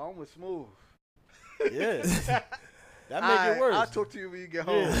 Oh, I'm with Smooth. Yeah, that make it worse. I'll talk to you when you get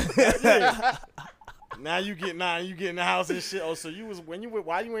home. Yeah. Now you get in the house and shit. Oh, so you was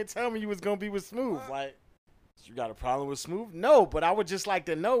why you ain't tell me you was gonna be with Smooth? Like, you got a problem with Smooth? No, but I would just like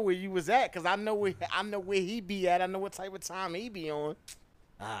to know where you was at, cause I know where he be at. I know what type of time he be on.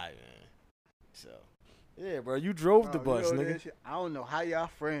 All right, man. So, yeah, bro, you drove the bus, nigga. I don't know how y'all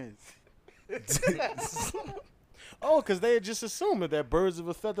friends. Oh, cause they had just assumed that birds of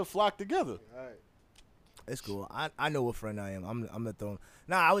a feather flock together. All right. It's cool. I know what friend I am. I'm not throwing.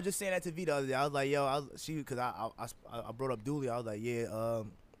 Nah, I was just saying that to V the other day. I was like, yo, because I brought up Dooley. I was like, yeah,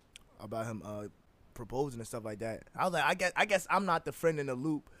 about him proposing and stuff like that. I was like, I guess I'm not the friend in the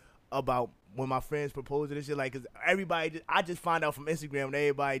loop about when my friends propose and shit. Like, cause I just find out from Instagram and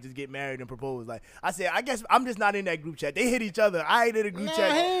everybody just get married and propose. Like, I said, I guess I'm just not in that group chat. They hit each other. I ain't in a group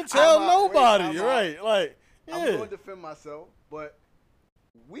chat. He ain't tell nobody. Right? Like, yeah. I'm going to defend myself, but.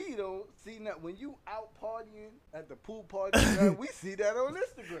 We don't see that when you out partying at the pool party. We see that on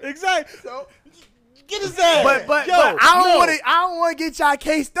Instagram. Exactly. So get his ass. But I don't want to get y'all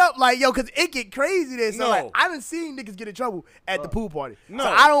cased up like cause it get crazy there. So like I done seen niggas get in trouble at the pool party. No, so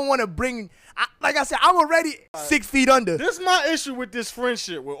I don't want to bring. Like I said, I'm already 6 feet under. This is my issue with this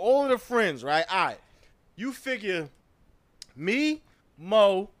friendship with all of the friends, right? All right, you figure me,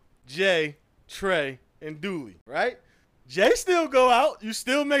 Mo, Jay, Trey, and Dooley, right? Jay still go out. You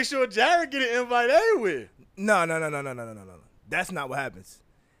still make sure Jared get an invite anywhere. No. That's not what happens.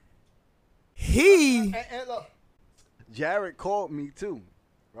 And look, Jared called me too,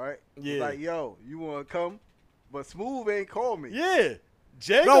 right? Yeah. He's like, yo, you want to come? But Smooth ain't called me. Yeah.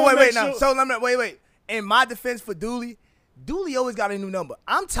 Jay. No, wait. Now, so let me wait. In my defense for Dooley always got a new number.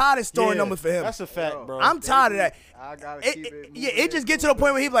 I'm tired of storing numbers for him. That's a fact, bro. I'm tired of that. I gotta keep it. It just get to the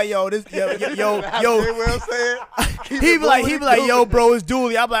point where he be like, yo, this, yo. He be like, yo, bro, it's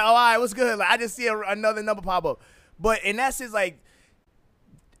Dooley. I'm like, oh, all right, what's good? Like, I just see another number pop up. But in that sense, like,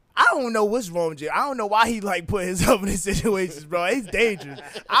 I don't know what's wrong with Jay. I don't know why he like put himself in these situations, bro. He's dangerous.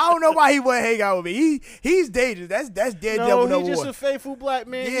 I don't know why he wouldn't hang out with me. He's dangerous. That's dead devil number one. He's just a faithful black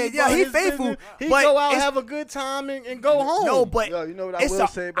man. Yeah, he faithful. Business. He go out, have a good time, and go home. No, but yo, you know what I will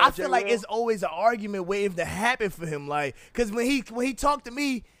say about I feel like it's always an argument waiting to happen for him. Like, cause when he talked to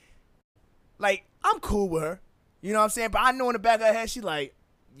me, like I'm cool with her. You know what I'm saying? But I know in the back of her head, she like,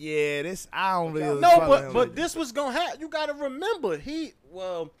 yeah, this I don't really. No, but this was gonna happen. You gotta remember,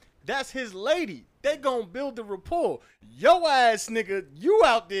 that's his lady. They gonna build the rapport. Yo ass nigga, you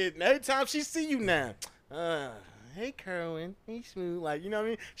out there. Every time she see you now, hey Kerwin, hey Smooth, like, you know what I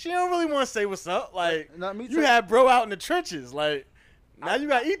mean? She don't really want to say what's up. Like, you had bro out in the trenches. Like, now you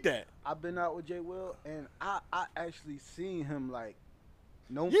gotta eat that. I've been out with Jay Will, and I actually seen him like,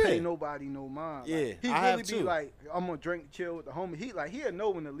 don't pay nobody no mind. Yeah, like, he I really have be too. like, I'm gonna drink, chill with the homie. He'll know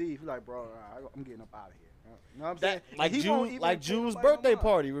when to leave. He like, bro, I'm getting up out of here. know what I'm saying? Like He won't Jew, even like put Jew's nobody on birthday mine.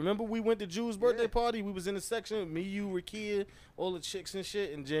 party. Remember we went to Jew's birthday Yeah. party? We was in the section, me, you, Rakia, all the chicks and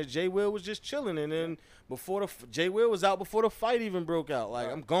shit, and Jay Will was just chilling. And then before Jay Will was out before the fight even broke out. Like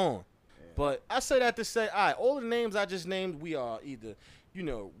I'm gone. But I say that to say, all right, all the names I just named, we are either, you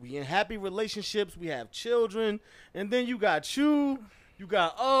know, we in happy relationships, we have children, and then you got you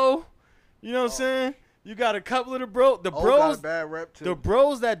got O, you know what I'm saying? You got a couple of the Got a bros, bad rep too. the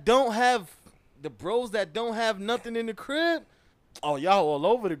bros that don't have nothing in the crib. Oh, y'all all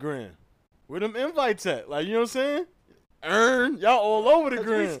over the gram. Where them invites at? Like, you know what I'm saying? Y'all all over the 'Cause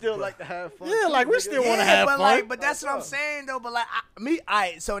gram. we still like to have fun. Yeah, too, like, we nigga. still wanna have but fun. like, but that's what I'm saying though. But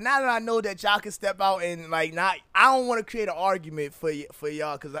like, so now that I know that y'all can step out and like not, I don't want to create an argument for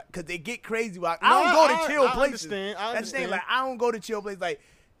y'all because they get crazy. I don't go to chill places. I That's the thing. understand. Like, I don't go to chill places. Like,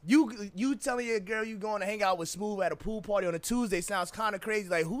 you telling your girl you going to hang out with Smooth at a pool party on a Tuesday sounds kind of crazy.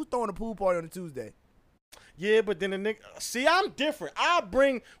 Like, who's throwing a pool party on a Tuesday? Yeah, but then the nigga, see, I'm different. I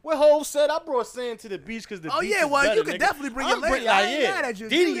bring what Hov said. I brought sand to the beach because the beach yeah, is well, better, you could nigga. definitely bring I'm your lady. I ain't mad at you.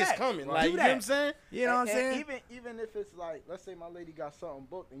 Do Diddy is that. coming. Do Like, you know that. what I'm saying? You know what I'm saying? Even if it's like, let's say my lady got something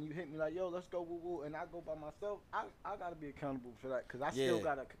booked and you hit me like, yo, let's go woo woo, and I go by myself, I gotta be accountable for that because I still Yeah.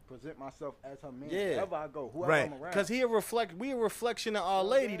 gotta present myself as her man Yeah. wherever I go, whoever Right. I'm around. Because we a reflection of our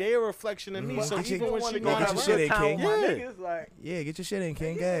lady. They a reflection of me. Mhm. So Get your- even when wanna she go get not your have shit a good in, time King. with my Yeah. niggas, like, Yeah, get your shit in,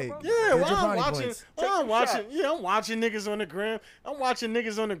 King. Yeah, Hey. bro. Yeah, Get well, your I'm brownie watching. points. Well, I'm some watching. shots. Yeah, I'm watching niggas on the gram. I'm watching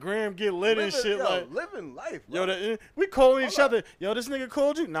niggas on the gram get lit and shit. Like, living life. yo, Bro. we calling each Hold other. Yo, this nigga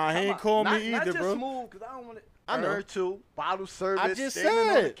called you? Nah, he ain't called me Not either, just bro. Smooth, because I don't want to. I know. Too. Bottle service. I just standing on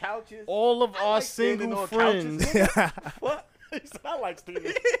the said couches. all of I our like standing single on friends. couches, What? He said, I like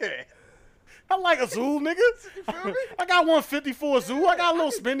Steven. Yeah. I like a Zool, nigga. You feel me? I got 150 for a Zool. I got a little I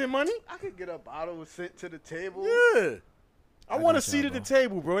could- spending money. I could get a bottle sent to the table. Yeah. I want a got seat y'all, at the bro.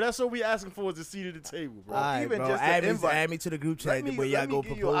 table, bro. That's what we asking for is a seat at the table, bro. All right, even bro. just an Add me invite. to the group chat where y'all Let me go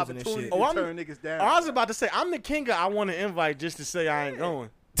give you an proposing and opportunity shit. Oh, to I'm- turn niggas down. I was about to say, I'm the king of I want to invite just to say I ain't going.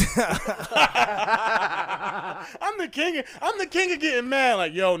 I'm the king of getting mad.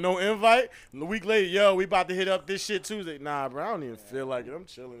 Like, yo, no invite. A week later, yo, we about to hit up this shit Tuesday. Nah, bro, I don't even feel like it. I'm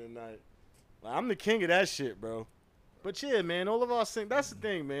chilling tonight. Like, I'm the king of that shit, bro. But yeah, man, all of our that's the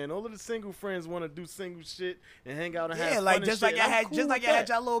thing, man. All of the single friends want to do single shit and hang out and have Yeah, fun like and just shit. like I I'm had, cool just like with I had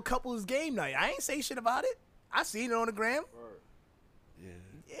that. y'all little couples game night. I ain't say shit about it. I seen it on the gram. Yeah.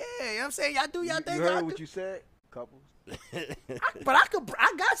 Yeah, you know what I'm saying? Y'all do y'all You thing. heard y'all what do. you said? Couples. But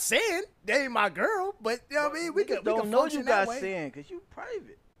I got sand. They ain't my girl, but you know what I mean? We can don't know function you that got way. saying because you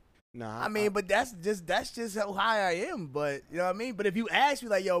private. Nah, I mean, but that's just how high I am. But you know what I mean. But if you ask me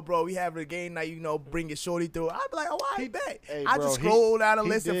like, yo, bro, we having a game night, you know, bring your shorty through, I'd be like, oh, I bet. Hey, I bro, just scroll down the he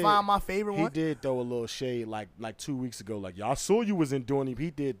list and did- find my favorite He one. did throw a little shade like 2 weeks ago. Like, y'all saw you was in Dorney.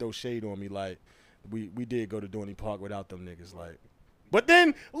 He did throw shade on me. Like, we did go to Dorney Park without them niggas. Like, but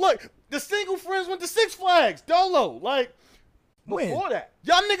then look, the single friends went to Six Flags. Dolo. Like, When? Before that,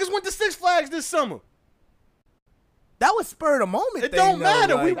 y'all niggas went to Six Flags this summer. That was spur of the moment. It thing, don't though,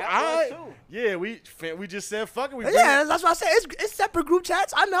 matter. like- That was too. Yeah, we just said fuck it. We yeah, that's what I said. It's separate group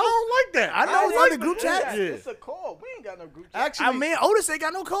chats. I know. I don't like that. I know don't it's like on the group that. chat. Yeah. It's a call. We ain't got no group chat. Actually, I mean, Otis ain't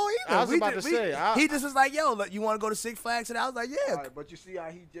got no call either. I was about to say, he just was like, "Yo, look, you want to go to Six Flags?" And I was like, "Yeah." All right, but you see how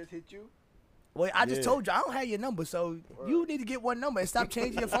he just hit you? Well, I just Yeah. told you I don't have your number, so you need to get one number and stop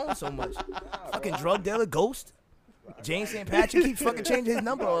changing your phone so much. Fucking drug dealer, ghost. James St. Patrick keeps fucking changing his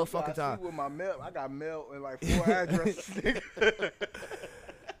number all the fucking I time. see with my mail. I got mail in like 4 addresses. nigga.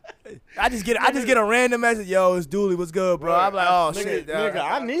 I just get a random message. Yo, it's Dooley. What's good, bro? I'm like, oh shit, Nigga,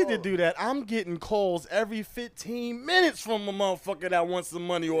 I I need to call. do that. I'm getting calls every 15 minutes from a motherfucker that wants some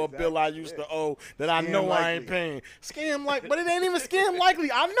money or a bill I used to owe that I Scam know I ain't likely. paying. Scam like, but it ain't even scam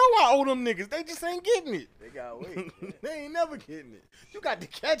likely. I know I owe them niggas. They just ain't getting it. They got wait. They ain't never getting it. You got to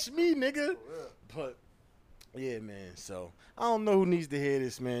catch me, nigga. But yeah, man. So I don't know who needs to hear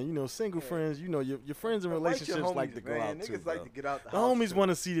this, man. You know, single friends. You know, your friends in Like your relationships like homies, to go man. out Niggas too. like bro. to get out the The house, homies too.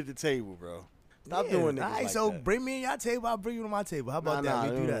 want a seat at the table, bro. Stop Yeah. doing niggas All right, like so that. bring me in your table. I'll bring you to my table. How about Nah,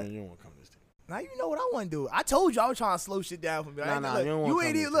 that? We do that. You don't want to come to this table. Now you know what I want to do. I told you I was trying to slow shit down for me. Nah, Look, you don't wanna you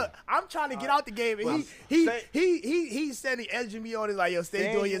ain't come even with look. I'm trying to get out the game, and Well, he's standing edging me on it like, yo, stay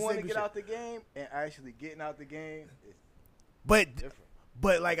Saying doing you your want to single get shit. out the game and actually getting out the game is But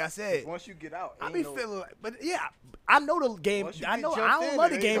different. like I said, Once you get out, I ain't be no- feeling like, but yeah, I know the game. Once you I get know I jumped don't in, love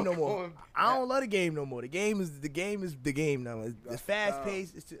the there game ain't no no more. going I don't love the game no more. The game is the game now. It's got fast to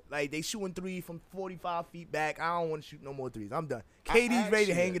paced. It's like they shooting threes from 45 feet back. I don't want to shoot no more threes. I'm done. I KD's ready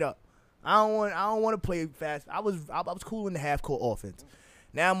to actually- hang it up. I don't want to play fast. I was cool in the half court offense.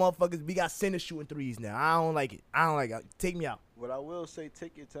 Now motherfuckers, we got centers shooting threes now. I don't like it. Take me out. What I will say,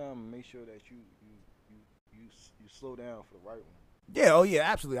 take your time and make sure that you you slow down for the right one. Yeah, oh yeah,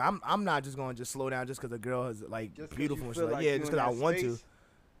 absolutely. I'm not just going to just slow down just because a girl is like Just 'cause beautiful you and feel shit. like Yeah, you just in because I that want to. space,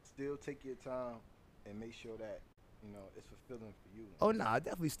 still take your time and make sure that it's fulfilling for you. Oh no, I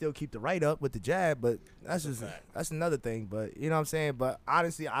definitely still keep the right up with the jab, but that's another thing. But you know what I'm saying. But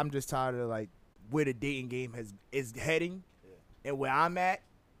honestly, I'm just tired of like where the dating game is heading, and where I'm at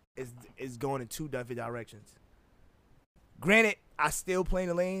is going in two different directions. Granted, I still play in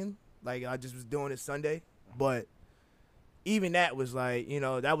the lane, like I just was doing it Sunday, but even that was like,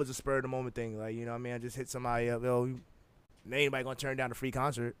 that was a spur of the moment thing. Like, you know what I mean? I just hit somebody up, ain't anybody gonna turn down a free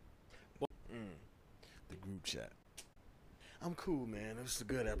concert. The group chat. I'm cool, man. It was a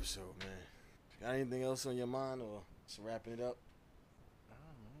good episode, man. Got anything else on your mind, or just wrapping it up? I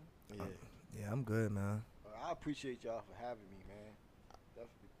don't Yeah. know. Yeah, I'm good, man. I appreciate y'all for having me, man.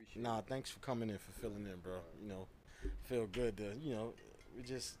 Definitely appreciate Nah, it. thanks for coming in, for filling in, bro. Feel good to, we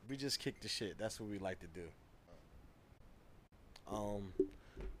just kick the shit. That's what we like to do.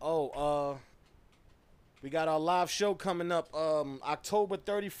 We got our live show coming up October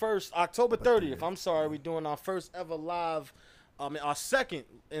 31st, October 30th. I'm sorry, we're doing our first ever live, our second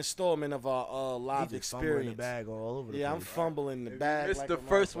installment of our live He just fumbling experience. the bag all over the Yeah, I'm place. fumbling the If bag. you missed like the a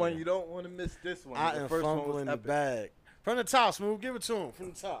first one, motherfucker. you don't want to miss this one. I the am first one was fumbling the epic. bag. From the top, Smooth. Give it to him.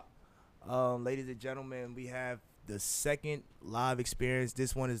 From the top. Ladies and gentlemen, we have the second live experience.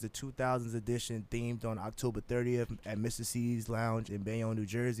 This one is the 2000s edition, themed on October 30th at Mr. C's Lounge in Bayonne, New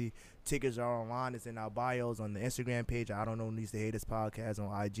Jersey. Tickets are online. It's in our bios on the Instagram page. I don't know who needs to hate this podcast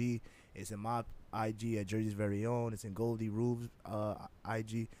on IG. It's in my IG at Jersey's Very Own. It's in Goldie Rube's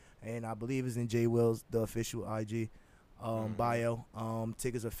IG, and I believe it's in J Will's, the official IG bio.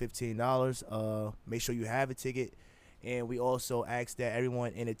 Tickets are $15. Make sure you have a ticket. And we also ask that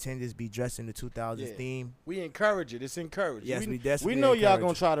everyone in attendance be dressed in the 2000s Yeah. theme. We encourage it. It's encouraged. Yes, we definitely We know y'all encourage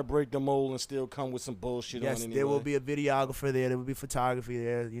gonna it. try to break the mold and still come with some bullshit Yes, on anyway. there will be a videographer there. There will be photography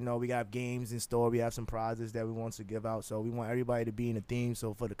there. We got games in store. We have some prizes that we want to give out. So we want everybody to be in the theme.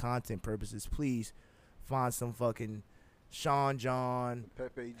 So for the content purposes, please find some fucking Sean John,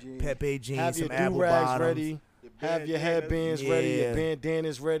 Pepe Jean. Pepe jeans, Have your some apple do-rags bottoms, ready. Have your headbands ready, your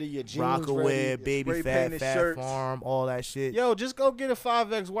bandanas ready, your jeans Rockaway, ready. Baby spray Fat, painted Fat shirts. Farm, all that shit. Yo, just go get a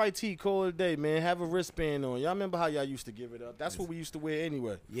 5X white tee, call it a day, man. Have a wristband on. Y'all remember how y'all used to give it up? That's what we used to wear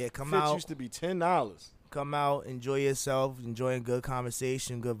anyway. Yeah, come Fits out. used to be $10. Come out, enjoy yourself, enjoying good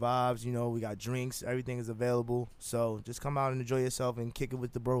conversation, good vibes. We got drinks, everything is available. So just come out and enjoy yourself and kick it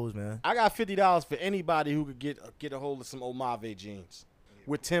with the bros, man. I got $50 for anybody who could get a hold of some Omave jeans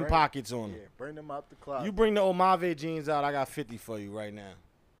with 10 pockets on them. Yeah, bring them out the closet. You bring the Omave jeans out, I got 50 for you right now.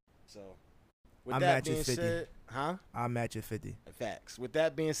 So, with I that match being it 50. said, I'll match it 50. Facts. With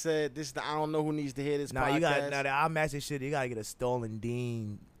that being said, this is the I don't know who needs to hear this Nah, podcast. I'll match this shit. You gotta get a Stolen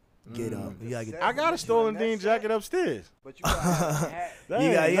Dean get up. You gotta get. I got a Stolen Dean That's jacket upstairs. But you gotta have a hat. That You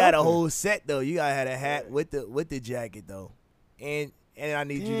ain't got a nothing. whole set though. You gotta have a hat with the jacket though, and I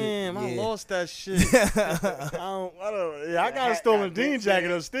need Damn, you. I Yeah. lost that shit. I got a Stolen Dean jacket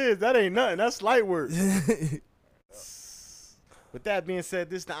upstairs. That ain't nothing. That's light work. With that being said,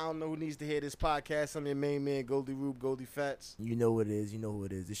 this the I don't know who needs to hear this podcast. I'm your main man, Goldie Rube, Goldie Fats. You know what it is. You know who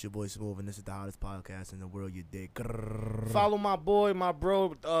it is. It's your boy Smooth, and this is the hottest podcast in the world. You dig? Follow my boy, my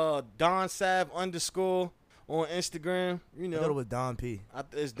bro, Don Sav _ on Instagram. I thought it was Don P.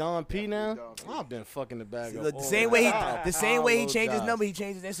 It's Don P now. Don P. I've been fucking the bag up. The all same the way time. the same way he Apologize. changed his number, he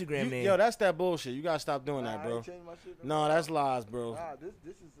changed his Instagram name. Yo, that's that bullshit. You gotta stop doing that, I bro. ain't changed my shit No, that's lies, bro. Nah,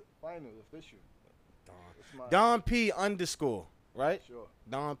 this is final, official. It's my- Don P _ right? Sure.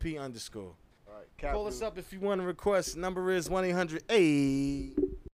 Don P _ All right. Cap Call us dude. up if you want to request. Number is 1-800-8.